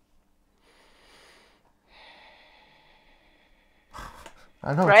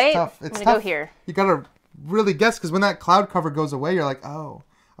 I know, right? it's tough. It's tough. Go here. You gotta really guess, because when that cloud cover goes away, you're like, oh,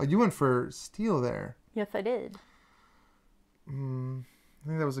 you went for steel there. Yes, I did. I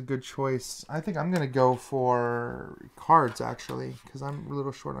think that was a good choice. I think I'm going to go for cards, actually, because I'm a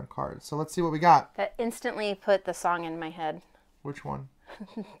little short on cards. So let's see what we got. That instantly put the song in my head. Which one?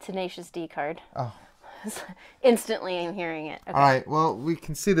 Tenacious D card. Oh. Instantly I'm hearing it. Okay. All right, well, we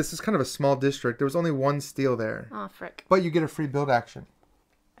can see this is kind of a small district. There was only 1 steel there. Oh, frick. But you get a free build action.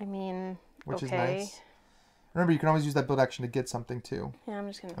 I mean, which is okay. nice. Remember, you can always use that build action to get something, too. Yeah, I'm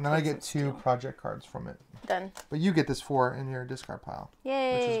just going to... And then I get 2 project cards from it. Done. But you get this 4 in your discard pile.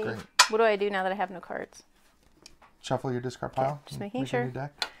 Yay. Which is great. What do I do now that I have no cards? Shuffle your discard pile. Just making sure. Your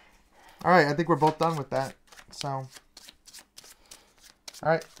deck. All right, I think we're both done with that. So, all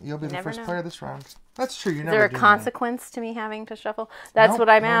right, you'll be the first player this round. That's true. Is there a consequence to me having to shuffle? That's what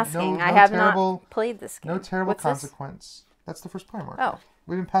I'm asking. I have not played this game. No terrible consequence. That's the first player marker. Oh.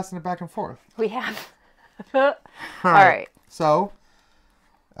 We've been passing it back and forth. We have. All right. So,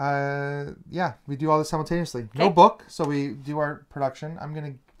 yeah, we do all this simultaneously. Okay. No book, so we do our production. I'm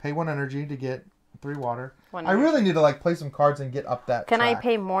going to pay 1 energy to get 3 water. I really need to like play some cards and get up that Can track. I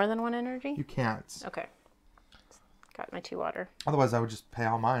pay more than 1 energy? You can't. Okay. Got my 2 water. Otherwise, I would just pay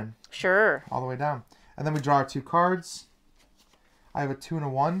all mine. Sure. All the way down. And then we draw our 2 cards. I have a 2 and a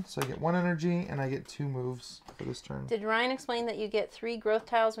 1, so I get 1 energy, and I get 2 moves for this turn. Did Ryan explain that you get 3 growth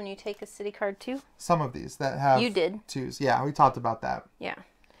tiles when you take a city card too? Some of these that have... You did. 2s. Yeah, we talked about that. Yeah.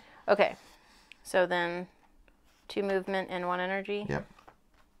 Okay. So then 2 movement and 1 energy? Yep.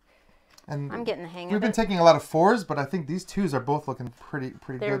 And I'm getting the hang of it. We've been taking a lot of 4s, but I think these 2s are both looking pretty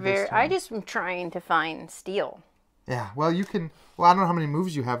They're good very. this turn. I just am trying to find steel. Yeah. Well, you can. Well, I don't know how many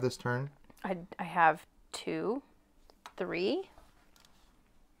moves you have this turn. I have 2, 3.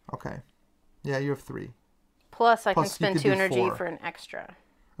 Okay. Yeah, you have 3. Plus, I Plus, can spend you could 2 do energy 4. for an extra.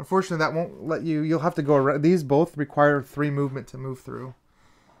 Unfortunately, that won't let you. You'll have to go around. These both require 3 movement to move through.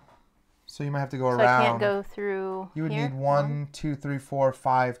 So you might have to go around. I can't go through. You would here? need 1, 2, 3, 4,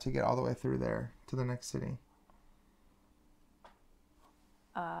 5 to get all the way through there to the next city.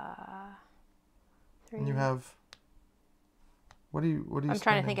 3. And you have. What do you? I'm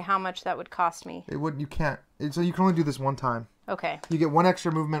trying to think of how much that would cost me. It would. You can't. So you can only do this one time. Okay. You get 1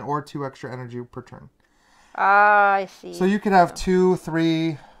 extra movement or 2 extra energy per turn. Ah, I see. So you could have 2,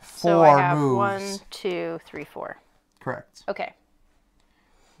 3, 4 so I have moves. 1, 2, 3, 4. Correct. Okay.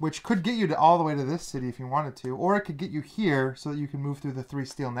 Which could get you to all the way to this city if you wanted to, or it could get you here so that you can move through the 3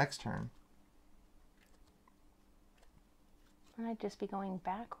 steel next turn. Wouldn't I just be going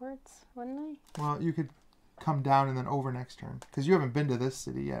backwards, wouldn't I? Well, you could come down and then over next turn because you haven't been to this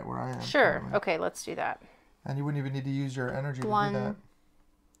city yet where I am. Sure. Currently. Okay, let's do that. And you wouldn't even need to use your energy to 1, do that.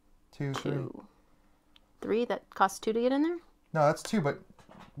 2, 3. 2, 3. That costs 2 to get in there. No, that's 2, but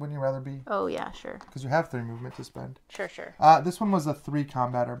wouldn't you rather be? Oh yeah, sure. Because you have 3 movement to spend. Sure. This one was a 3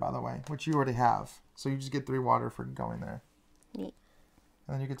 combatter, by the way, which you already have. So you just get 3 water for going there. Neat.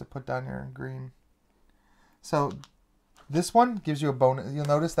 And then you get to put down your green. So this one gives you a bonus. You'll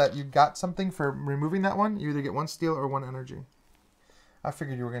notice that you got something for removing that one. You either get 1 steel or 1 energy. I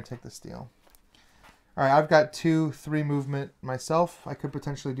figured you were going to take the steel. All right, I've got 2, 3 movement myself. I could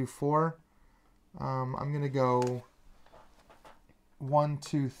potentially do 4. I'm going to go 1,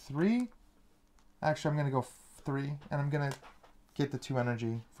 2, 3. Actually, I'm going to go 3, and I'm going to get the 2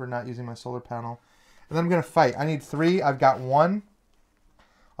 energy for not using my solar panel. And then I'm going to fight. I need 3. I've got 1.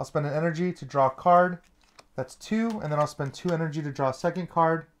 I'll spend an energy to draw a card. That's 2, and then I'll spend 2 energy to draw a second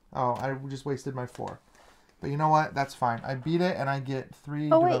card. Oh, I just wasted my 4. But you know what? That's fine. I beat it, and I get 3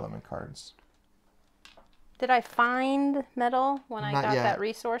 development cards. Did I find metal when I Not got yet. that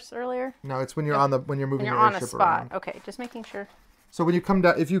resource earlier? No, it's when you're on the when you're moving When you're your on a airship spot. around. Okay, just making sure. So when you come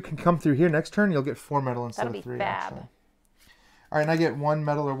down, if you can come through here next turn, you'll get 4 metal instead That'll of 3. be fab. Actually. All right, and I get 1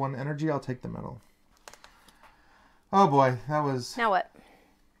 metal or 1 energy. I'll take the metal. Oh boy, that was. Now what?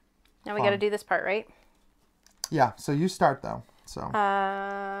 Now we got to do this part, right? Yeah. So you start though. So.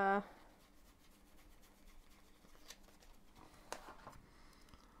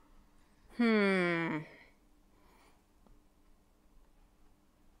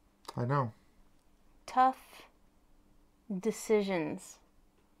 I know. Tough decisions.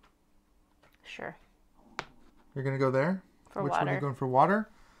 Sure. You're gonna go there. For Which water. one are you going for? Water.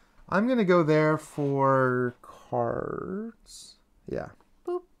 I'm gonna go there for cards. Yeah.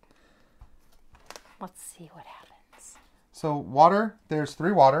 Boop. Let's see what happens. So water. There's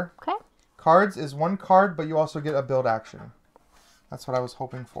 3 water. Okay. Cards is 1 card, but you also get a build action. That's what I was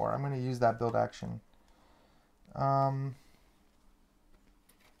hoping for. I'm gonna use that build action.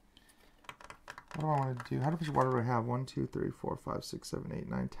 What do I want to do? How much water do I have? 1, 2, 3, 4, 5, 6, 7, 8,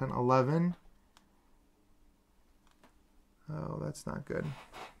 9, 10, 11. Oh, that's not good.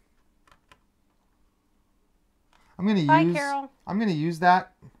 I'm gonna use. Carol. I'm gonna use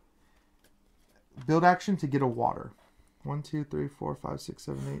that build action to get a water. 1, 2, 3, 4, 5, 6,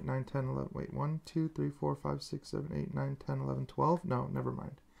 7, 8, 9, 10, 11. Wait, 1, 2, 3, 4, 5, 6, 7, 8, 9, 10, 11, 12. No, never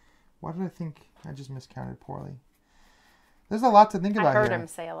mind. Why did I think I just miscounted poorly? There's a lot to think about I heard here. him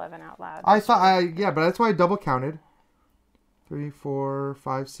say 11 out loud. I thought yeah, but that's why I double counted. 3, 4,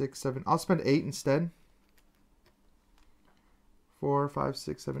 5, 6, 7. I'll spend 8 instead. 4, 5,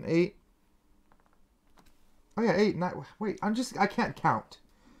 6, 7, 8. Oh yeah, 8, 9. Wait, I can't count.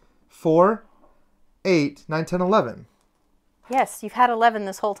 4, 8, 9, 10, 11. Yes, you've had 11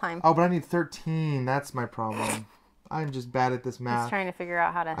 this whole time. Oh, but I need 13. That's my problem. I'm just bad at this math. He's trying to figure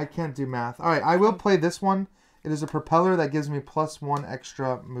out how to. I can't do math. All right, I will play this one. It is a propeller that gives me +1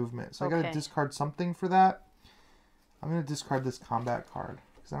 extra movement. So I got to discard something for that. I'm going to discard this combat card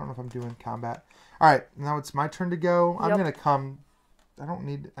because I don't know if I'm doing combat. All right, now it's my turn to go. I'm going to come. I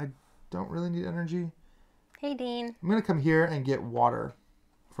don't really need energy. Hey, Dean. I'm going to come here and get water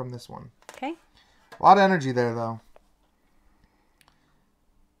from this one. Okay. A lot of energy there, though.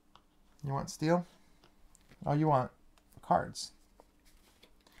 You want steel? Oh, you want cards.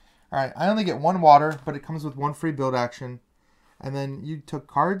 All right, I only get 1 water, but it comes with 1 free build action. And then you took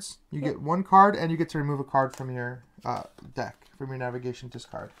cards. You get 1 card, and you get to remove a card from your deck, from your navigation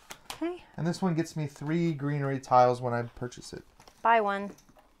discard. Okay. And this one gets me 3 greenery tiles when I purchase it. Buy one.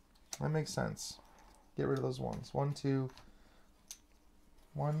 That makes sense. Get rid of those ones. 1, 2,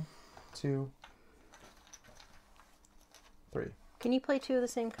 1, 2, 3. Can you play 2 of the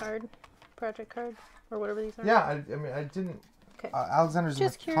same card? Project card? Or whatever these are? Yeah, I mean, I didn't... Okay. Alexander's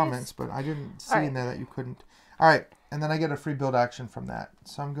Just in the curious. comments, but I didn't see in there that you couldn't. All right, and then I get a free build action from that.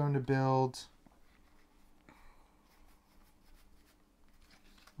 So I'm going to build...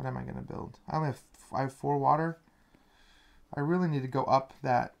 What am I going to build? I have 4 water. I really need to go up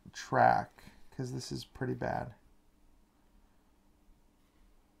that track because this is pretty bad.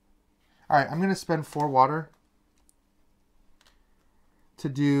 All right, I'm going to spend 4 water to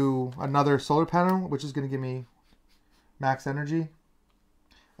do another solar panel, which is going to give me max energy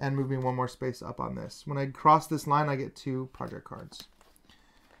and move me 1 more space up on this. When I cross this line, I get 2 project cards.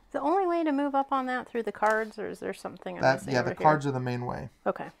 The only way to move up on that through the cards, or is there something I'm missing Yeah, the cards are the main way.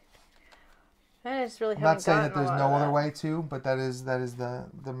 Okay. I just really I'm haven't not saying that gotten there's a lot no of other that. way to, but that is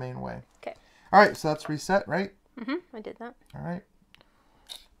the main way. Okay. All right, so that's reset, right? I did that. All right.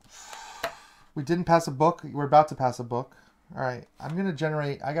 We didn't pass a book. We're about to pass a book. All right, I'm going to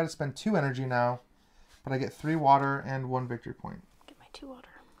generate... I got to spend 2 energy now, but I get 3 water and 1 victory point. Get my 2 water.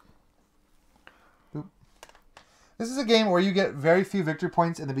 Boop. This is a game where you get very few victory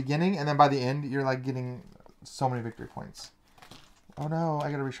points in the beginning, and then by the end, you're like getting so many victory points. Oh no, I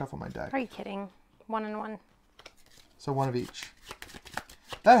got to reshuffle my deck. Are you kidding? 1 and 1. So 1 of each.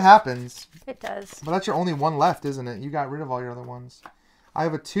 That happens. It does. But that's your only 1 left, isn't it? You got rid of all your other ones. I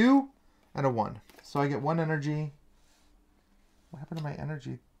have a 2 and a 1. So I get 1 energy. What happened to my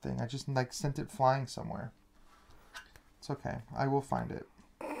energy thing? I just like sent it flying somewhere. It's okay. I will find it.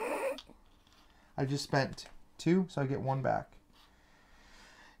 I just spent 2, so I get 1 back.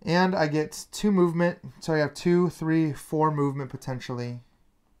 And I get 2 movement. So I have 2, 3, 4 movement potentially.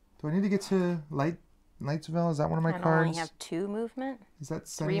 Do I need to get to Lightsville? Is that one of my cards? I only have 2 movement. Is that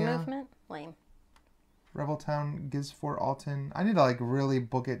Senia? 3 movement? Lame. Reveltown, Gisfort, Alton. I need to like really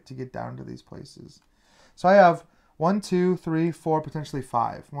book it to get down to these places. So I have 1, 2, 3, 4, potentially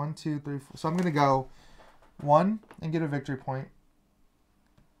 5. 1, 2, 3, 4. So I'm going to go 1 and get a victory point.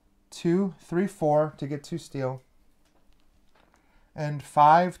 2, 3, 4 to get 2 steel. And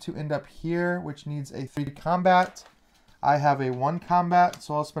 5 to end up here, which needs a 3 combat. I have a 1 combat,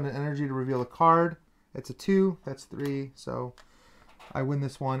 so I'll spend an energy to reveal a card. It's a 2, that's 3, so I win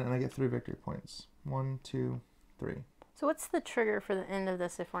this one and I get 3 victory points. 1, 2, 3. So what's the trigger for the end of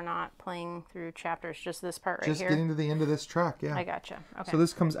this if we're not playing through chapters? Just this part right here? Just getting to the end of this track, yeah. I gotcha. Okay. So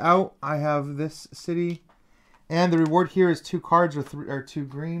this comes out. I have this city. And the reward here is 2 cards or 2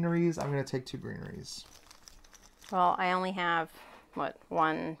 greeneries. I'm going to take 2 greeneries. Well, I only have, what,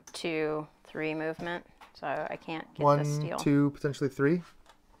 1, 2, 3 movement. So I can't get the steal. 1, 2, potentially 3.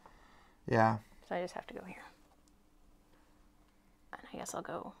 Yeah. So I just have to go here. And I guess I'll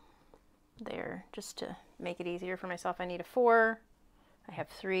go there just to make it easier for myself. I need a 4. I have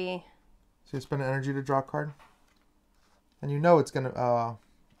 3. So you spend energy to draw a card. And you know it's going to...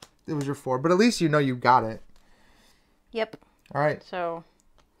 it was your 4. But at least you know you got it. Yep. All right. So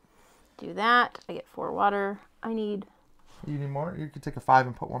do that. I get 4 water. I need... You need more? You could take a 5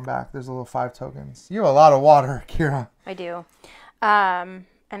 and put 1 back. There's a little 5 tokens. You have a lot of water, Kira. I do.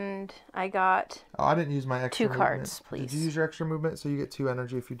 And I got... Oh, I didn't use my extra 2 movement. cards, please. Did you use your extra movement? So you get 2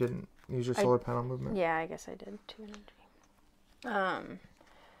 energy if you didn't use your solar panel movement. Yeah, I guess I did. 2 energy.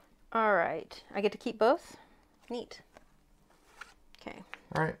 All right. I get to keep both? Neat. Okay.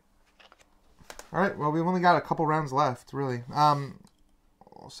 All right. All right. Well, we've only got a couple rounds left, really.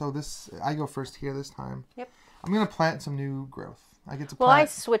 So I go first here this time. Yep. I'm going to plant some new growth. I get to plant. Well, I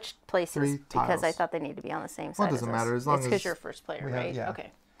switched places 3 because I tiles. thought they need to be on the same side. Well, it doesn't matter as long it's as because you're first player, right? yeah. Okay.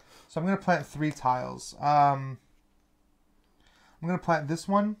 So I'm going to plant 3 tiles. I'm going to plant this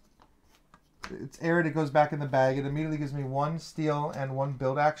one. It's arid. It goes back in the bag. It immediately gives me 1 steal and 1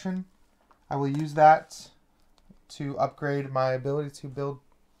 build action. I will use that to upgrade my ability to build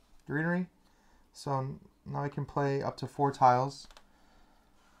greenery. So now I can play up to 4 tiles.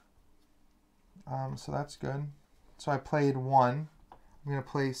 So that's good. So I played 1. I'm going to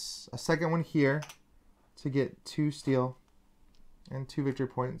place a second one here to get 2 steel and 2 victory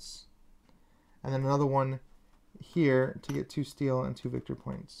points. And then another one here to get 2 steel and 2 victory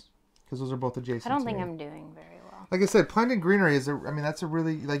points. Because those are both adjacent to me. I don't think I'm doing very well. Like I said, planting greenery is that's a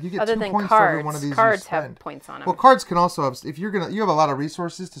really, like you get Other 2 than points cards, for every one of these cards you spend. have points on them. Well, cards can also have, if you have a lot of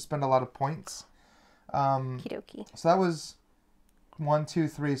resources to spend a lot of points. Okie-dokie. So that was 1, 2,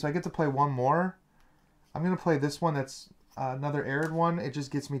 3. So I get to play 1 more. I'm going to play this one that's another arid one. It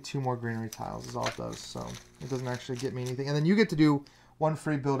just gets me 2 more greenery tiles is all it does. So it doesn't actually get me anything. And then you get to do 1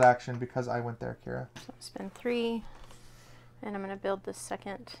 free build action because I went there, Kira. So spend 3. And I'm going to build this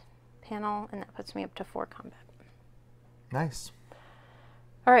second panel. And that puts me up to 4 combat. Nice.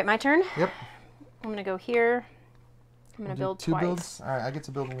 All right, my turn. Yep. I'm going to go here. I'm going to build two twice. builds. All right, I get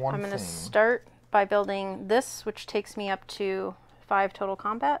to build one I'm thing. going to start by building this, which takes me up to 5 total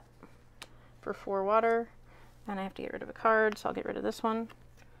combat for 4 water. And I have to get rid of a card, so I'll get rid of this one.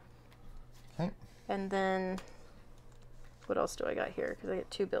 Okay. And then, what else do I got here? Because I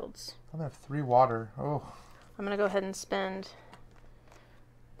get 2 builds. I'm going to have 3 water. Oh. I'm going to go ahead and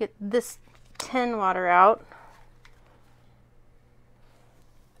get this 10 water out.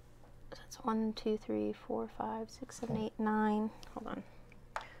 That's 1, 2, 3, 4, 5, 6, 7, 8, 9. Hold on.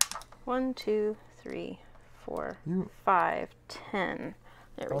 1, 2, 3, 4, 5, 10.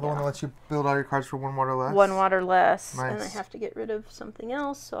 There we go. The one that lets you build all your cards for 1 water less? 1 water less. Nice. And I have to get rid of something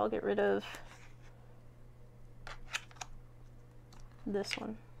else, so I'll get rid of this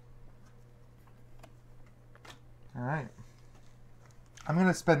one. All right. I'm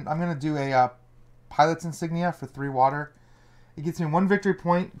gonna do a pilot's insignia for 3 water. It gets me 1 victory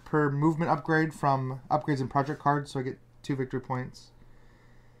point per movement upgrade from upgrades and project cards, so I get 2 victory points.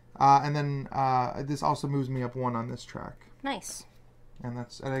 And then this also moves me up 1 on this track. Nice. And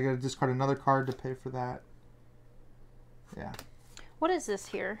I gotta discard another card to pay for that. Yeah. What is this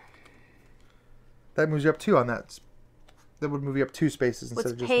here? That moves you up 2 on that. That would move you up 2 spaces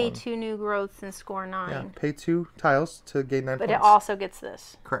instead of just 1. Let's pay 2 new growths and score 9. Yeah, pay 2 tiles to gain 9 but points. it also gets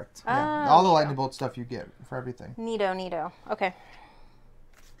this. Correct. Yeah. All the neato. lightning bolt stuff you get for everything. Neato, neato. Okay.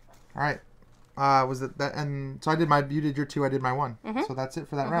 All right. Was it that? And so you did your 2, I did my 1. So that's it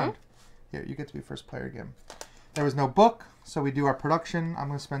for that round. Here, you get to be first player again. There was no book, so we do our production. I'm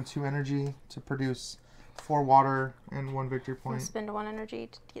going to spend 2 energy to produce 4 water and 1 victory point. I'm gonna spend 1 energy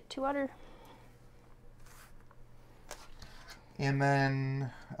to get 2 water. And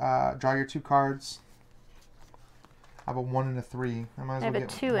then draw your 2 cards. I have a 1 and a 3. I might as well I have get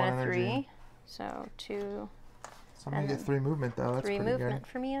a 2 and a 3. energy. So 2. So I'm going to get 3 movement, though. That's 3 pretty movement good.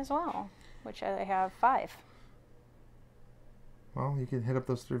 for me as well, which I have 5. Well, you can hit up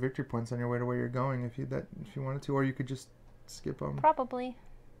those 3 victory points on your way to where you're going if you wanted to, or you could just skip them. Probably.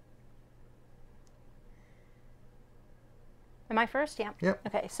 Am I first? Yeah. Yep.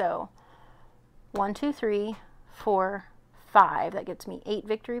 Okay, so 1, 2, 3, 4, 5. That gets me 8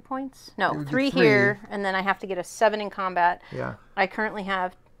 victory points. No, 3 here, and then I have to get a 7 in combat. Yeah. I currently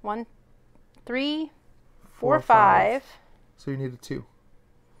have 1, 3, 4, 5. So you need a 2. You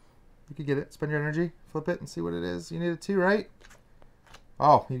could get it. Spend your energy, flip it, and see what it is. You need a 2, right?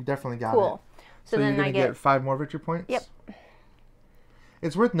 Oh, you definitely got it. Cool. So then you're going to get 5 more victory points? Yep.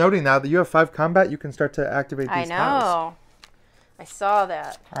 It's worth noting now that you have 5 combat, you can start to activate these tiles. I know. I saw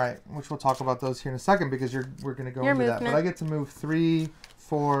that. All right, which we'll talk about those here in a second because we're going to go into that. But I get to move 3,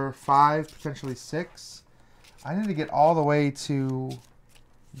 4, 5, potentially 6. I need to get all the way to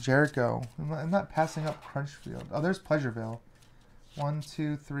Jericho. I'm not passing up Crunchfield. Oh, there's Pleasureville. 1,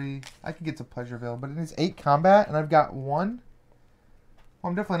 2, 3. I could get to Pleasureville, but it needs 8 combat, and I've got 1. Well,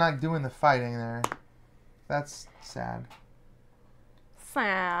 I'm definitely not doing the fighting there. That's sad.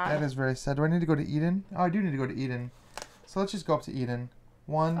 Sad. That is very sad. Do I need to go to Eden? Oh, I do need to go to Eden. So let's just go up to Eden.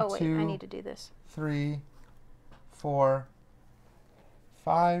 1, oh, wait, 2, I need to do this. 3, 4,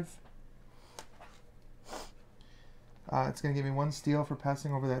 5. It's going to give me 1 steel for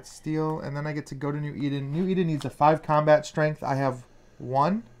passing over that steel. And then I get to go to New Eden. New Eden needs a 5 combat strength. I have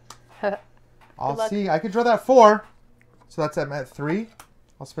 1. I'll see. I could draw that 4. So that's at 3.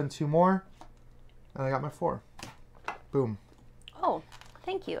 I'll spend 2 more. And I got my 4. Boom. Oh,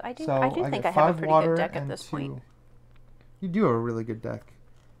 thank you. I do think get I have a 5 pretty water good deck at and this 2. point. You do have a really good deck.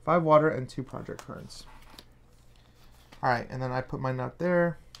 5 water and 2 project cards. Alright, and then I put mine out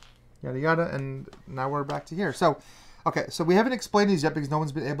there. Yada yada, and now we're back to here. So, okay, so we haven't explained these yet because no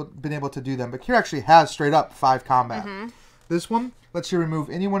one's been able to do them. But here actually has straight up 5 combat. This one lets you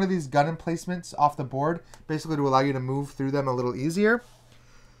remove any one of these gun emplacements off the board, basically to allow you to move through them a little easier.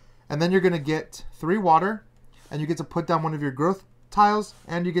 And then you're going to get 3 water, and you get to put down one of your growth tiles,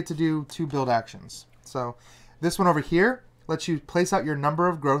 and you get to do 2 build actions. So this one over here lets you place out your number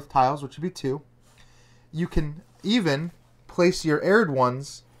of growth tiles, which would be 2. You can even place your aired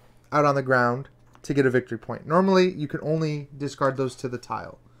ones out on the ground to get a victory point. Normally, you can only discard those to the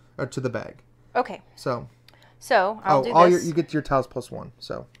tile, or to the bag. Okay. So I'll do this. You get your tiles +1.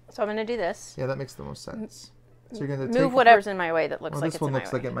 So I'm going to do this. yeah, that makes the most sense. So you're going to Move whatever's in my way that looks like it's in my way.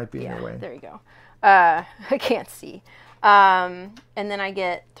 This one looks like it might be in your way. There you go. I can't see. And then I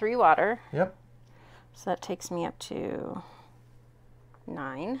get 3 water. Yep. So that takes me up to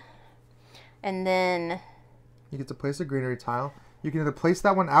 9. And then you get to place a greenery tile. You can either place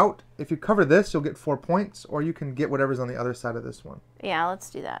that one out. If you cover this, you'll get 4 points, or you can get whatever's on the other side of this one. Yeah, let's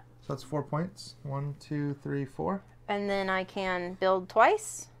do that. So that's 4 points. 1, 2, 3, 4. And then I can build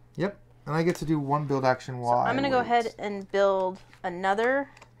twice. Yep. And I get to do one build action while I'm going to go ahead and build another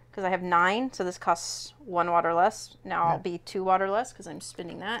because I have 9. So this costs 1 water less. Now I'll be 2 water less because I'm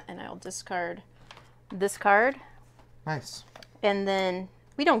spending that. And I'll discard this card. Nice. And then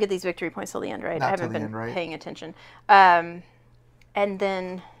we don't get these victory points till the end, right? Not I haven't till the been end, right? paying attention. And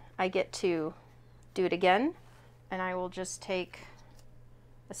then I get to do it again. And I will just take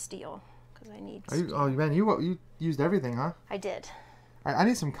a steal because I need steel. Oh, man, you used everything, huh? I did. All right, I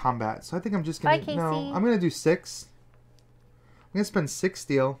need some combat, so I think I'm just going to... Bye, Casey. No, I'm going to do 6. I'm going to spend 6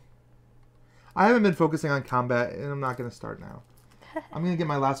 steel. I haven't been focusing on combat, and I'm not going to start now. I'm going to get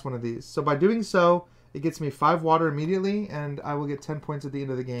my last one of these. So by doing so, it gets me 5 water immediately, and I will get 10 points at the end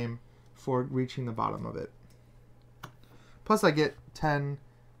of the game for reaching the bottom of it. Plus I get 10...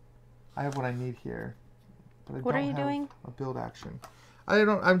 I have what I need here. But I what don't are you have doing? A build action.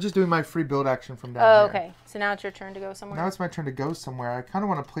 I'm just doing my free build action from down Oh, here. okay. So now it's your turn to go somewhere? Now it's my turn to go somewhere. I kind of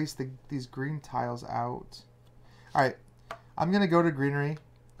want to place these green tiles out. All right. I'm going to go to greenery.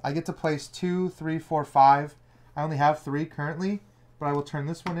 I get to place 2, 3, 4, 5. I only have 3 currently, but I will turn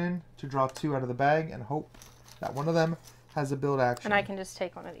this one in to draw 2 out of the bag and hope that one of them has a build action. And I can just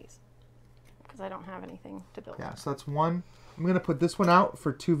take one of these because I don't have anything to build. Yeah, so that's 1. I'm going to put this one out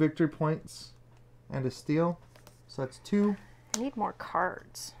for 2 victory points and a steal. So that's 2. I need more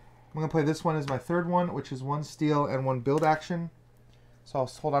cards. I'm going to play this one as my 3rd one, which is 1 steal and 1 build action. So I'll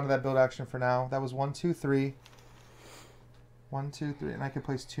hold on to that build action for now. That was 1, 2, 3. 1, 2, 3. And I can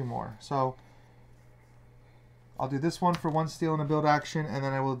place 2 more. So I'll do this one for 1 steal and a build action. And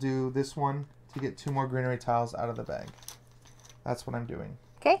then I will do this one to get 2 more greenery tiles out of the bag. That's what I'm doing.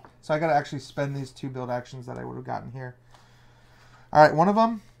 Okay. So I got to actually spend these 2 build actions that I would have gotten here. All right. One of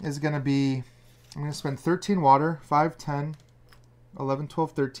them is going to be... I'm going to spend 13 water. 5, 10... 11,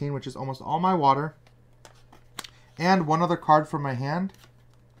 12, 13, which is almost all my water. And 1 other card from my hand.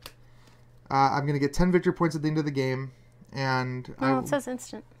 I'm going to get 10 victory points at the end of the game. And no, it says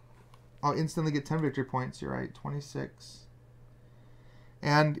instant. I'll instantly get 10 victory points. You're right. 26.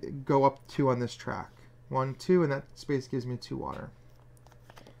 And go up 2 on this track. 1, 2, and that space gives me 2 water.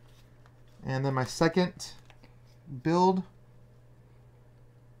 And then my second build,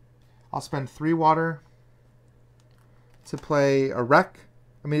 I'll spend 3 water to play a wreck.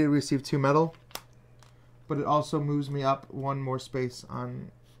 Immediately receive 2 metal, but it also moves me up 1 more space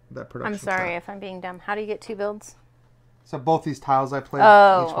on that production. I'm sorry track. if I'm being dumb. How do you get 2 builds? So both these tiles I played,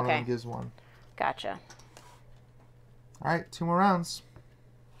 each one of them gives 1. Gotcha. All right, 2 more rounds.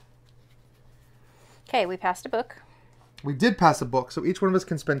 Okay, we passed a book. We did pass a book, so each one of us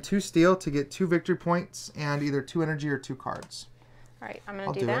can spend 2 steel to get 2 victory points and either 2 energy or 2 cards. All right, I'm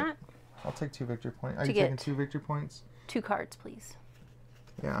going to do that. I'll take 2 victory points. Are you taking 2 victory points? 2 cards, please.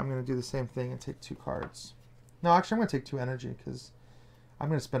 Yeah, I'm going to do the same thing and take 2 cards. No, actually, I'm going to take 2 energy because I'm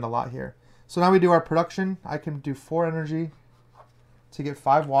going to spend a lot here. So now we do our production. I can do 4 energy to get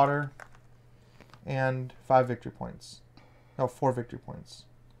 5 water and 5 victory points. No, 4 victory points.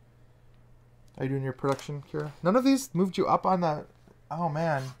 Are you doing your production, Kira? None of these moved you up on the... Oh,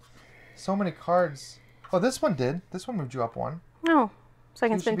 man. So many cards. Oh, this one did. This one moved you up 1. Oh, so I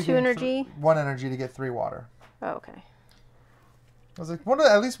can spend 2 energy? 1 energy to get 3 water. Oh, okay. I was like,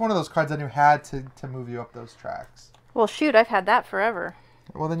 at least one of those cards I knew had to move you up those tracks. Well, shoot, I've had that forever.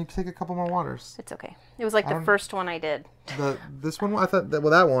 Well, then you can take a couple more waters. It's okay. It was like the first one I did. This one? I thought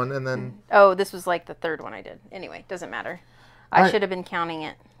that one, and then... Oh, this was like the 3rd one I did. Anyway, doesn't matter. I should have been counting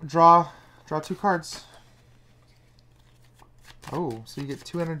it. Draw 2 cards. Oh, so you get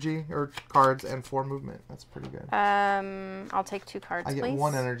 2 energy or cards and 4 movement. That's pretty good. I'll take 2 cards, please. I get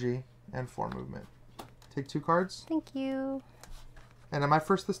 1 energy and 4 movement. Take 2 cards. Thank you. And am I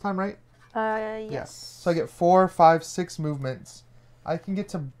first this time, right? Yes. Yeah. So I get 4, 5, 6 movements. I can get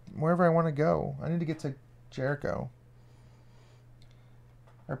to wherever I want to go. I need to get to Jericho.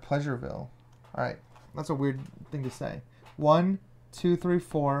 Or Pleasureville. Alright. That's a weird thing to say. 1, 2, 3,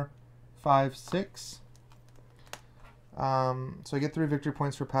 4, 5, 6. So I get 3 victory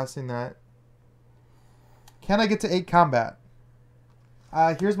points for passing that. Can I get to 8 combat?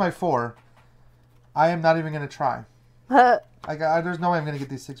 Here's my 4. I am not even going to try. There's no way I'm going to get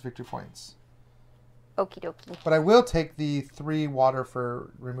these 6 victory points. Okie dokie. But I will take the 3 water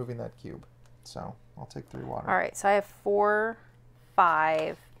for removing that cube. So I'll take 3 water. All right. So I have 4,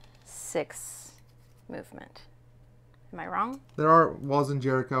 5, 6 movement. Am I wrong? There are walls in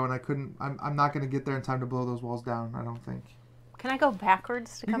Jericho, and I'm not going to get there in time to blow those walls down, I don't think. Can I go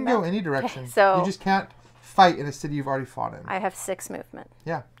backwards to come back? You can go any direction. Okay, so you just can't fight in a city you've already fought in. I have 6 movement.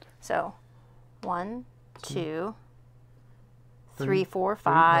 Yeah. So 1, 2, 3, 4,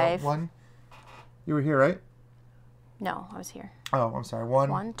 5. 1. You were here, right? No, I was here. Oh, I'm sorry. 1,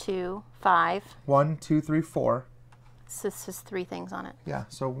 1, 2, 5. 1, 2, 3, 4. This has 3 things on it. Yeah,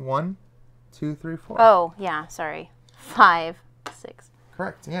 so 1, 2, 3, 4. Oh, yeah, sorry. 5, 6.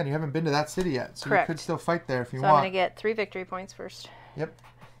 Correct. Yeah, and you haven't been to that city yet, so Correct. you could still fight there if you so want. I'm going to get 3 victory points first. Yep.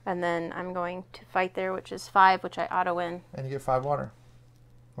 And then I'm going to fight there, which is 5, which I auto-win. And you get 5 water.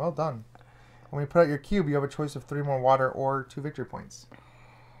 Well done. When you put out your cube, you have a choice of 3 more water or 2 victory points.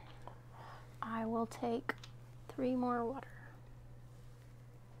 I will take 3 more water.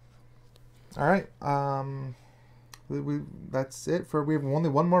 All right. That's it for. We have only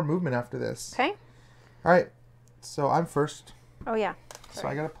 1 more movement after this. Okay. All right. So I'm first. Oh yeah. So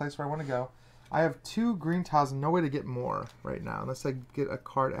I got a place where I want to go. I have 2 green tiles and no way to get more right now unless I get a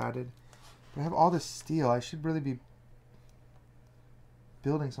card added. But I have all this steel. I should really be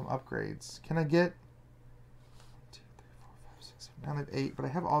building some upgrades. Can I get 1, 2, 3, 4, 5, 6, 7, 9, I have 8, but I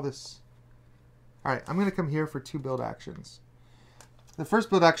have all this. All right, I'm going to come here for 2 build actions. The first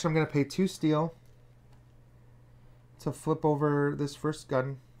build action, I'm going to pay 2 steel to flip over this first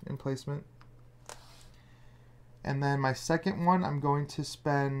gun emplacement. And then my second one, I'm going to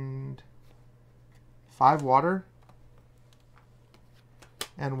spend 5 water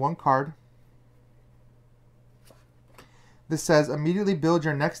and 1 card. This says immediately build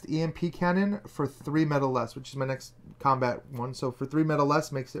your next EMP cannon for 3 metal less, which is my next combat one. So for 3 metal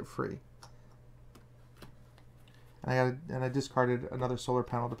less makes it free. And I discarded another solar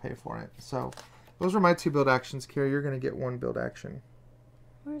panel to pay for it. So those were my 2 build actions. Kira, you're going to get 1 build action.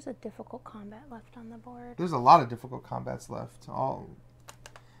 Where's a difficult combat left on the board? There's a lot of difficult combats left.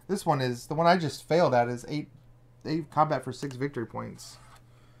 This one is the one I just failed at is 8 combat for 6 victory points.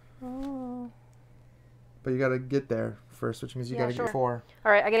 Oh. But you got to get there first, which means you got to get 4.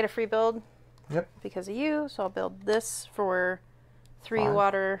 All right, I get a free build. Yep. Because of you, so I'll build this for 3 5.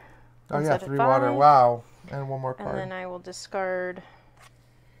 water. Oh yeah, 3 water. Wow, and 1 more card. And then I will discard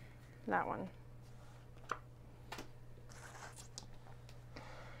that one.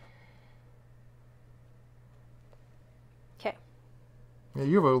 Okay. Yeah,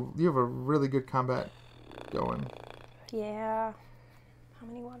 you have a really good combat going. Yeah. How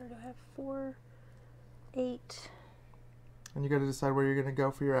many water do I have? 4, 8. And you got to decide where you're going to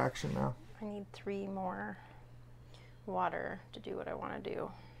go for your action now. I need 3 more water to do what I want to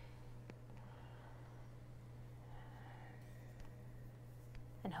do.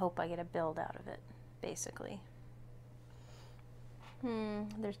 And hope I get a build out of it, basically.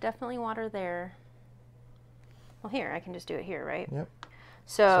 There's definitely water there. Well, here, I can just do it here, right? Yep.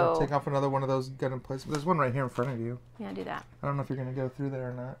 So take off another one of those gun in place. There's one right here in front of you. Yeah, do that. I don't know if you're going to go through there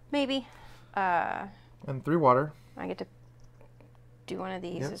or not. Maybe. And 3 water. I get to do one of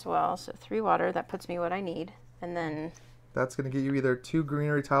these as well. So 3 water, that puts me what I need. And then... That's going to get you either 2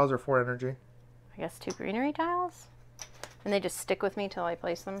 greenery tiles or 4 energy. I guess 2 greenery tiles? And they just stick with me till I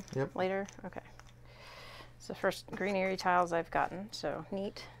place them later? Okay. So first greenery tiles I've gotten, so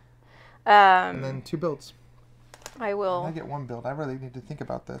neat. And then 2 builds. I will... I get 1 build. I really need to think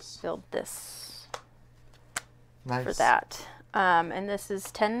about this. Build this. Nice. For that. And this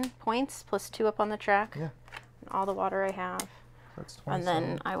is 10 points plus 2 up on the track. Yeah. And all the water I have. That's 27. And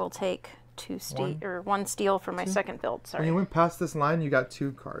then I will take 1 steel for my second build. Sorry. When you went past this line, you got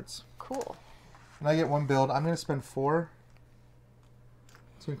 2 cards. Cool. And I get 1 build. I'm going to spend 4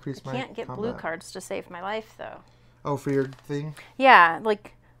 to increase my can't get combat. blue cards to save my life, though. Oh, for your thing? Yeah,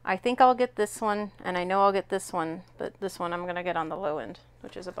 like, I think I'll get this one, and I know I'll get this one, but this one I'm going to get on the low end,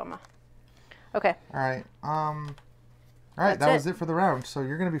 which is a bummer. Okay. All right. That was it for the round. So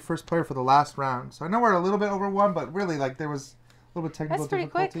you're going to be first player for the last round. So I know we're a little bit over 1, but really, like, there was a little bit of technical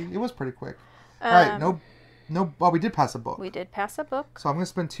difficulty. Quick. It was pretty quick. All right. No. Well, we did pass a book. We did pass a book. So I'm going to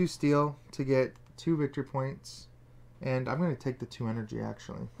spend 2 steel to get 2 victory points. And I'm going to take the 2 energy,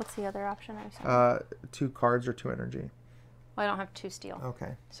 actually. What's the other option I was 2 cards or 2 energy. Well, I don't have 2 steel.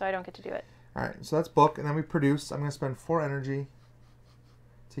 Okay. So I don't get to do it. All right. So that's book. And then we produce. I'm going to spend 4 energy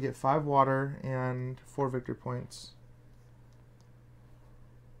to get 5 water and 4 victory points.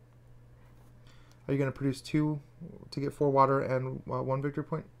 Are you going to produce 2 to get 4 water and 1 victory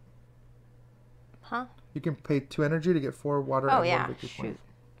point? Huh? You can pay 2 energy to get 4 water and 1 victory point.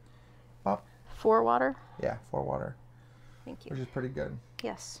 Oh. 4 water? Yeah, 4 water. Thank you. Which is pretty good.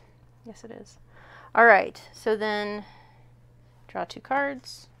 Yes. Yes, it is. All right. So then draw 2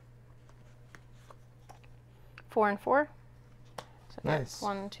 cards. 4 and 4. So nice.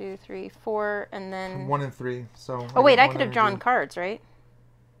 1, 2, 3, 4, and then 1 and 3. So. Oh wait, I could have drawn cards, right?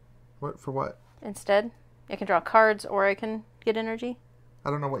 What for? What? Instead, I can draw cards, or I can get energy. I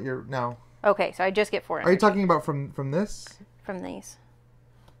don't know what you're no. Okay, so I just get 4 energy. Are you talking about from this? From these.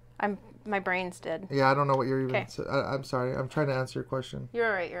 My brain's dead. Yeah, I don't know what you're even... Okay. I'm sorry. I'm trying to answer your question. You're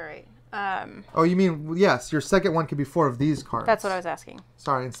all right. You're all right. Oh, you mean, yes, your second one could be 4 of these cards. That's what I was asking.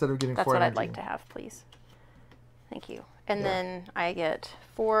 Sorry, instead of getting 4 That's what energy. I'd like to have, please. Thank you. And then I get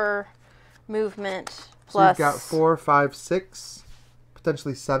 4 movement plus... So you've got 4, 5, 6,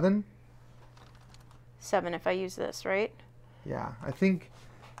 potentially 7. 7 if I use this, right? Yeah, I think...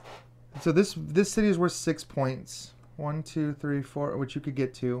 So this city is worth 6 points. 1, 2, 3, 4, which you could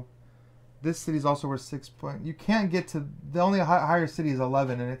get to. This city is also worth 6 points. You can't get to... The only higher city is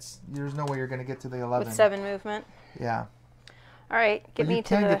 11, and there's no way you're going to get to the 11. With 7 movement? Yeah. All right, get me to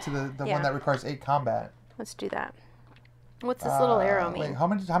the... You can get to the one that requires 8 combat. Let's do that. What's this little arrow mean? Wait, how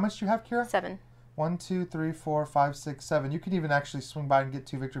much do you have, Kira? 7. 1, 2, 3, 4, 5, 6, 7. You could even actually swing by and get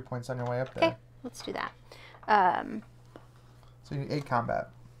 2 victory points on your way up there. Okay, let's do that. So you need 8 combat.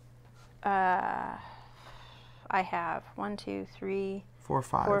 I have 1, 2, 3... 4,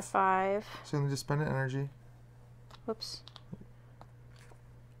 5. 4, 5. So you need to spend an energy. Whoops.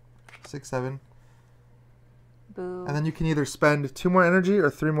 6, 7. Boo. And then you can either spend 2 more energy or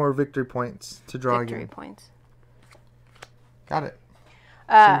 3 more victory points to draw Victory again. points. Got it.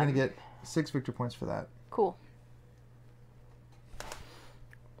 So you're going to get 6 victory points for that. Cool.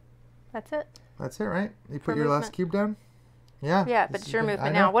 That's it. That's it, right? You put For your movement. last cube down? Yeah. Yeah, but it's your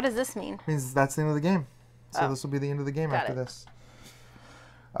movement now. What does this mean? Means that's the end of the game. So Oh. this will be the end of the game Got after it. this.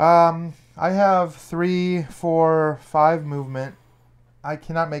 I have 3, 4, 5 movement. I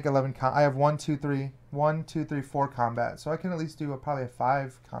cannot make 11 I have 1, 2, 3. 1, 2, 3, 4 combat. So I can at least do probably a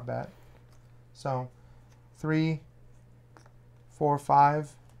 5 combat. So 3, 4,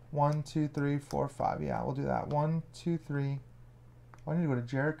 5. 1, 2, 3, 4, 5. Yeah, we'll do that. 1, 2, 3. Oh, I need to go to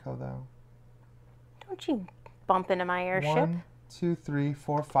Jericho though. Don't you bump into my airship. 1, 2, 3,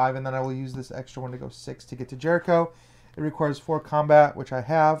 4, 5, and then I will use this extra one to go 6 to get to Jericho. It requires 4 combat, which I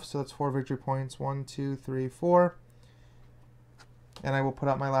have, so that's 4 victory points. 1, 2, 3, 4. And I will put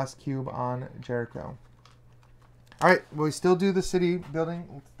out my last cube on Jericho. Alright, will we still do the city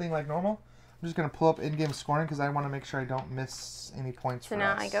building thing like normal? I'm just going to pull up in-game scoring because I want to make sure I don't miss any points for us. So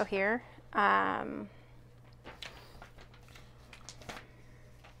now I go here. I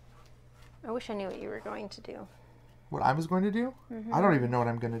wish I knew what you were going to do. What I was going to do? I don't even know what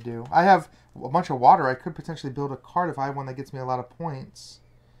I'm going to do. I have a bunch of water. I could potentially build a card if I have one that gets me a lot of points.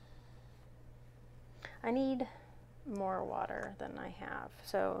 I need more water than I have.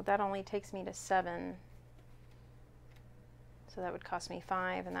 So that only takes me to 7. So that would cost me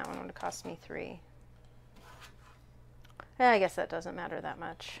 5, and that one would cost me 3. Yeah, I guess that doesn't matter that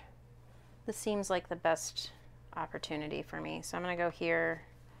much. This seems like the best opportunity for me. So I'm going to go here.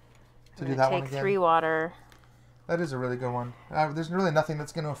 To do that one take again? 3 water. That is a really good one. There's really nothing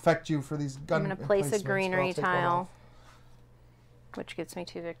that's going to affect you for these gun I'm going to place a emplacements, but I'll greenery take one tile, off. which gets me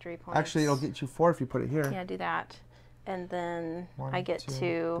 2 victory points. Actually, it'll get you 4 if you put it here. Yeah, do that. And then 1, I get 2,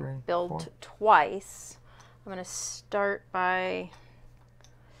 to 3, build 4. twice. I'm going to start by...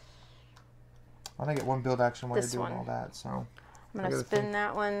 I'm going to get 1 build action while you're This doing one. all that. So I'm going to spin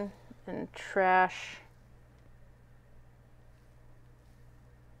that one and trash...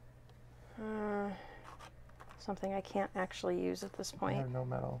 something I can't actually use at this I point. have no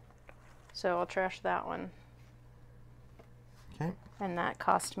metal. So I'll trash that one. Okay. And that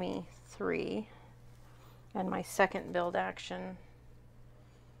cost me 3. And my second build action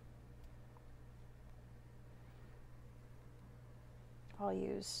I'll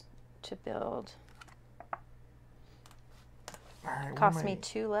use to build. All right, Cost me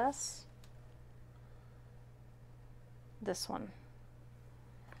 2 less. This one.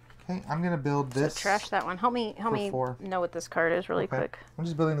 Okay, I'm going to build this. So trash that one. Help me 4. know what this card is really quick. I'm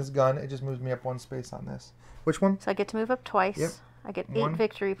just building this gun. It just moves me up 1 space on this. Which one? So I get to move up twice. Yep. I get 1, 8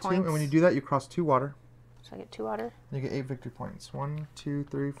 victory 2, points. and when you do that, you cross 2 water. So I get 2 water. And you get 8 victory points. 1, 2,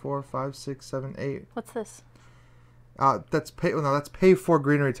 3, 4, 5, 6, 7, 8. What's this? That's pay. Well, no, that's pay 4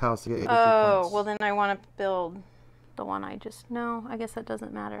 greenery tiles to get 8 victory points. Oh, well then I want to build the one I just... No, I guess that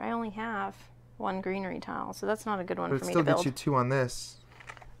doesn't matter. I only have 1 greenery tile, so that's not a good one But for it me still to build. gets you 2 on this.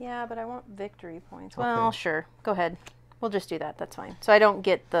 Yeah, but I want victory points. Okay. Well, sure. Go ahead. We'll just do that. That's fine. So I don't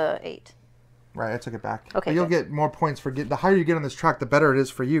get the 8. Right, I took it back. Okay, But you'll good. get more points for the higher you get on this track, the better it is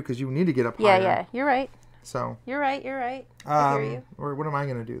for you because you need to get up Yeah, higher. yeah. You're right. So. You're right. You're right. I hear you. Or what am I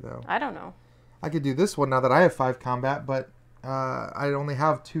going to do though? I don't know. I could do this one now that I have 5 combat, but I only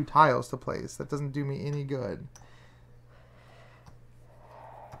have 2 tiles to place. That doesn't do me any good.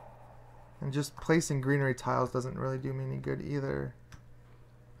 And just placing greenery tiles doesn't really do me any good either.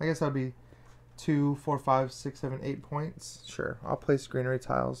 I guess that'd be 2, 4, 5, 6, 7, 8 points. Sure, I'll place greenery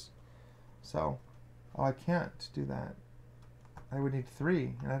tiles. So, oh, I can't do that. I would need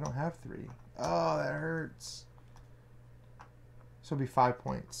 3, and I don't have 3. Oh, that hurts. So it'll be 5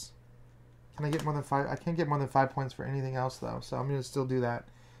 points. Can I get more than 5? I can't get more than 5 points for anything else, though. So I'm going to still do that.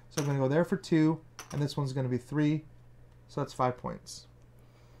 So I'm going to go there for 2, and this one's going to be 3. So that's 5 points.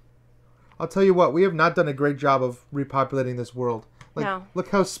 I'll tell you what, we have not done a great job of repopulating this world. Like, no. Look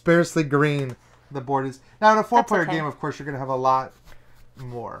how sparsely green the board is. Now, in a 4-player game, of course, you're going to have a lot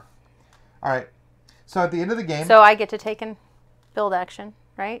more. All right. So at the end of the game... So I get to take and build action,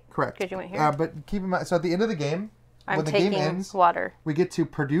 right? Correct. Because you went here. But keep in mind, so at the end of the game, when the game ends, water. We get to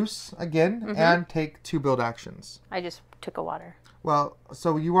produce again and take 2 build actions. I just took a water. Well,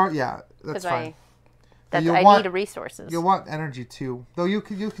 so you are, yeah, that's fine. I need resources. You'll want energy too, though. You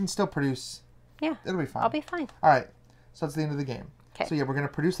can still produce. Yeah, it'll be fine. I'll be fine. All right, so that's the end of the game. Okay. So yeah, we're gonna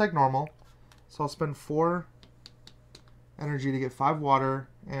produce like normal. So I'll spend 4 energy to get 5 water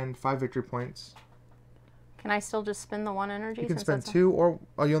and 5 victory points. Can I still just spend the 1 energy? You can spend 2, or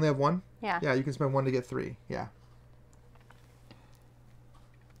you only have 1. Yeah. Yeah, you can spend 1 to get 3. Yeah.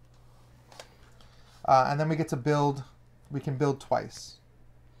 And then we get to build. We can build twice.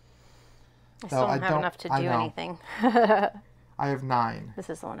 I still don't have enough to do anything. I have 9. This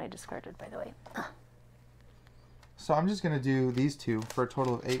is the one I discarded, by the way. So I'm just going to do these 2 for a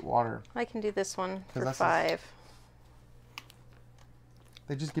total of 8 water. I can do this one for 5.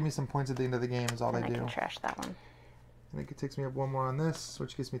 They just give me some points at the end of the game is all they do. I can trash that one. And it takes me up 1 more on this,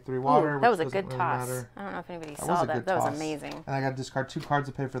 which gives me 3 water. Ooh, that was a good toss. I don't know if anybody saw that. That was amazing. And I got to discard 2 cards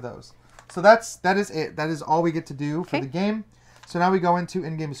to pay for those. So that is it. That is all we get to do for the game. So now we go into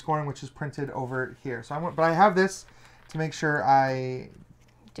in-game scoring, which is printed over here. So but I have this to make sure I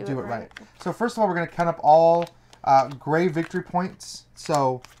do it right. So first of all, we're going to count up all gray victory points.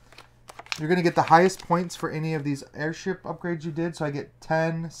 So you're going to get the highest points for any of these airship upgrades you did. So I get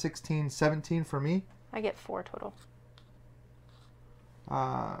 10, 16, 17 for me. I get 4 total.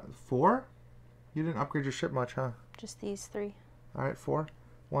 4? You didn't upgrade your ship much, huh? Just these 3. All right, 4.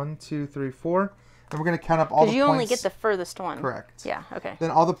 1, 2, 3, 4. And we're going to count up all the points. Because you only get the furthest one. Correct. Yeah, okay.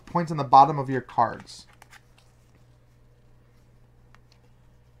 Then all the points on the bottom of your cards.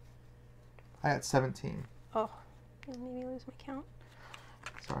 I got 17. Oh, it made me lose my count.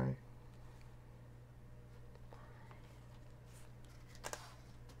 Sorry.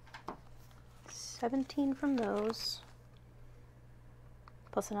 $17 from those.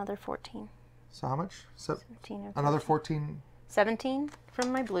 Plus another 14. So how much? 17. Another 14? 17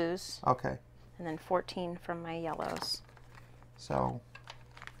 from my blues. Okay. And then 14 from my yellows. So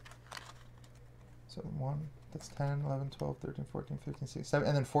 1, that's 10, 11, 12, 13, 14, 15, 16, 17,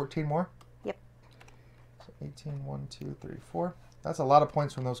 and then 14 more? Yep. So 18, 1, 2, 3, 4. That's a lot of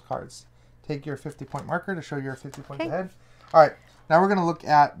points from those cards. Take your 50-point marker to show you're 50 points ahead. All right, now we're going to look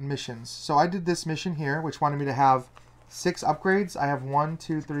at missions. So I did this mission here, which wanted me to have 6 upgrades. I have 1,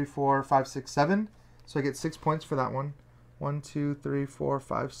 2, 3, 4, 5, 6, 7. So I get 6 points for that one. 1, 2, 3, 4,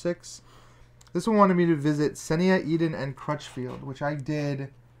 5, 6. This one wanted me to visit Senia, Eden, and Crutchfield, which I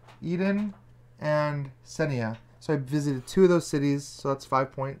did Eden and Senia. So I visited 2 of those cities, so that's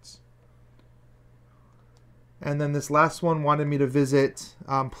 5 points. And then this last one wanted me to visit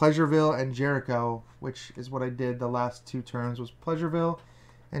Pleasureville and Jericho, which is what I did the last 2 turns, was Pleasureville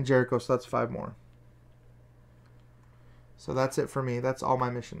and Jericho, so that's 5 more. So that's it for me. That's all my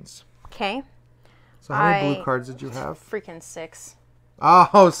missions. Okay. So how many blue cards did you have? Freaking 6.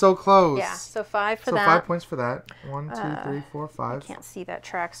 Oh, so close. Yeah, so 5 for that. So 5 points for that. 1, 2, 3, 4, 5. I can't see that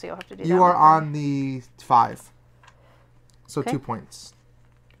track, so you'll have to do that. You are on the 5. So 2 points.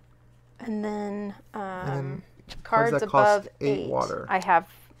 And then, cards above 8 water. I have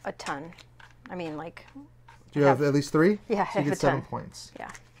a ton. I mean, like... Do you have at least 3? Yeah, so you get 7 points.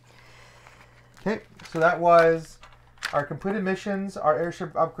 Yeah. Okay, so that was our completed missions, our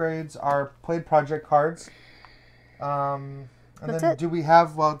airship upgrades, our played project cards. And then do we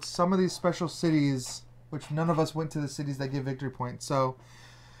have, well, some of these special cities, which none of us went to the cities that give victory points. So,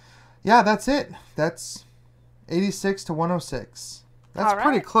 yeah, that's it. That's 86 to 106. That's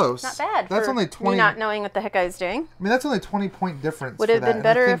pretty close. Not bad. That's only 20. Me not knowing what the heck I was doing. I mean, that's only 20-point difference. Would it have been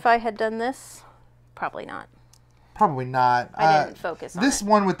better if I had done this? Probably not. Probably not. I didn't focus on this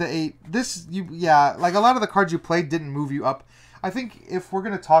one with the 8. Like a lot of the cards you played didn't move you up. I think if we're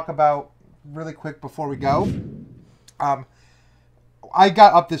going to talk about really quick before we go, I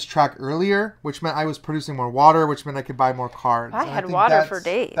got up this track earlier, which meant I was producing more water, which meant I could buy more cards. I had water for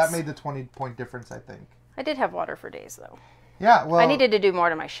days. That made the 20-point difference, I think. I did have water for days, though. Yeah, well... I needed to do more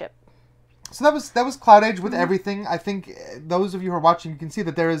to my ship. So that was CloudAge with everything. I think those of you who are watching, you can see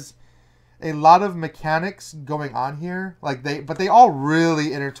that there is a lot of mechanics going on here. But they all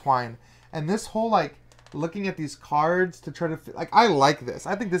really intertwine. And this whole, looking at these cards to try to like. I like this.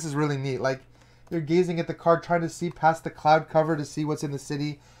 I think this is really neat. Like you're gazing at the card, trying to see past the cloud cover to see what's in the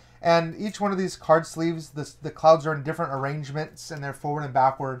city. And each one of these card sleeves, the clouds are in different arrangements, and they're forward and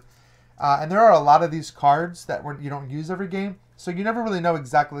backward. And there are a lot of these cards that you don't use every game, so you never really know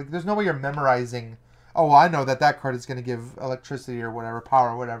exactly. Like, there's no way you're memorizing. Oh, well, I know that card is going to give electricity or whatever, power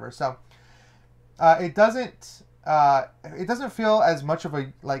or whatever. So it doesn't feel as much of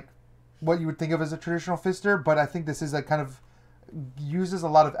a like what you would think of as a traditional Fister, but I think this is a kind of uses a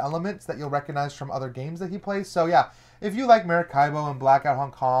lot of elements that you'll recognize from other games that he plays. So yeah, if you like Maracaibo and Blackout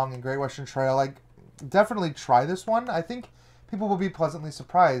Hong Kong and Great Western Trail, like definitely try this one. I think people will be pleasantly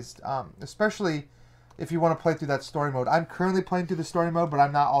surprised, especially if you want to play through that story mode. I'm currently playing through the story mode, but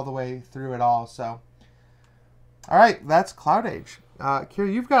I'm not all the way through it all. So, all right, that's CloudAge.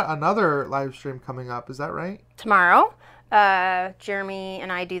 Kira, you've got another live stream coming up. Is that right? Tomorrow. Jeremy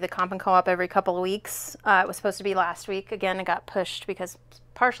and I do the comp and co-op every couple of weeks. It was supposed to be last week. Again, it got pushed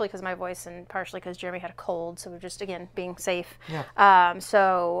partially because of my voice and partially because Jeremy had a cold. So we're just, again, being safe.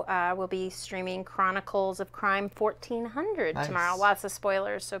 Yeah. We'll be streaming Chronicles of Crime 1400 tomorrow. Lots of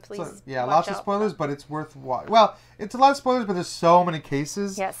spoilers, so please lots of spoilers, but it's worth watching. Well, it's a lot of spoilers, but there's so many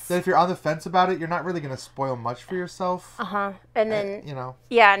cases that if you're on the fence about it, you're not really going to spoil much for yourself. And then,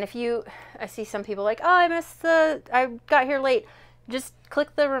 Yeah, and I see some people like, oh, I got here late. Just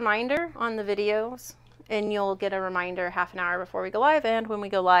click the reminder on the videos, and you'll get a reminder half an hour before we go live and when we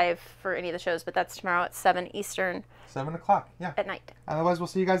go live for any of the shows. But that's tomorrow at 7 Eastern. 7 o'clock, yeah. At night. Otherwise, we'll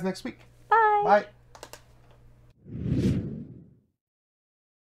see you guys next week. Bye. Bye.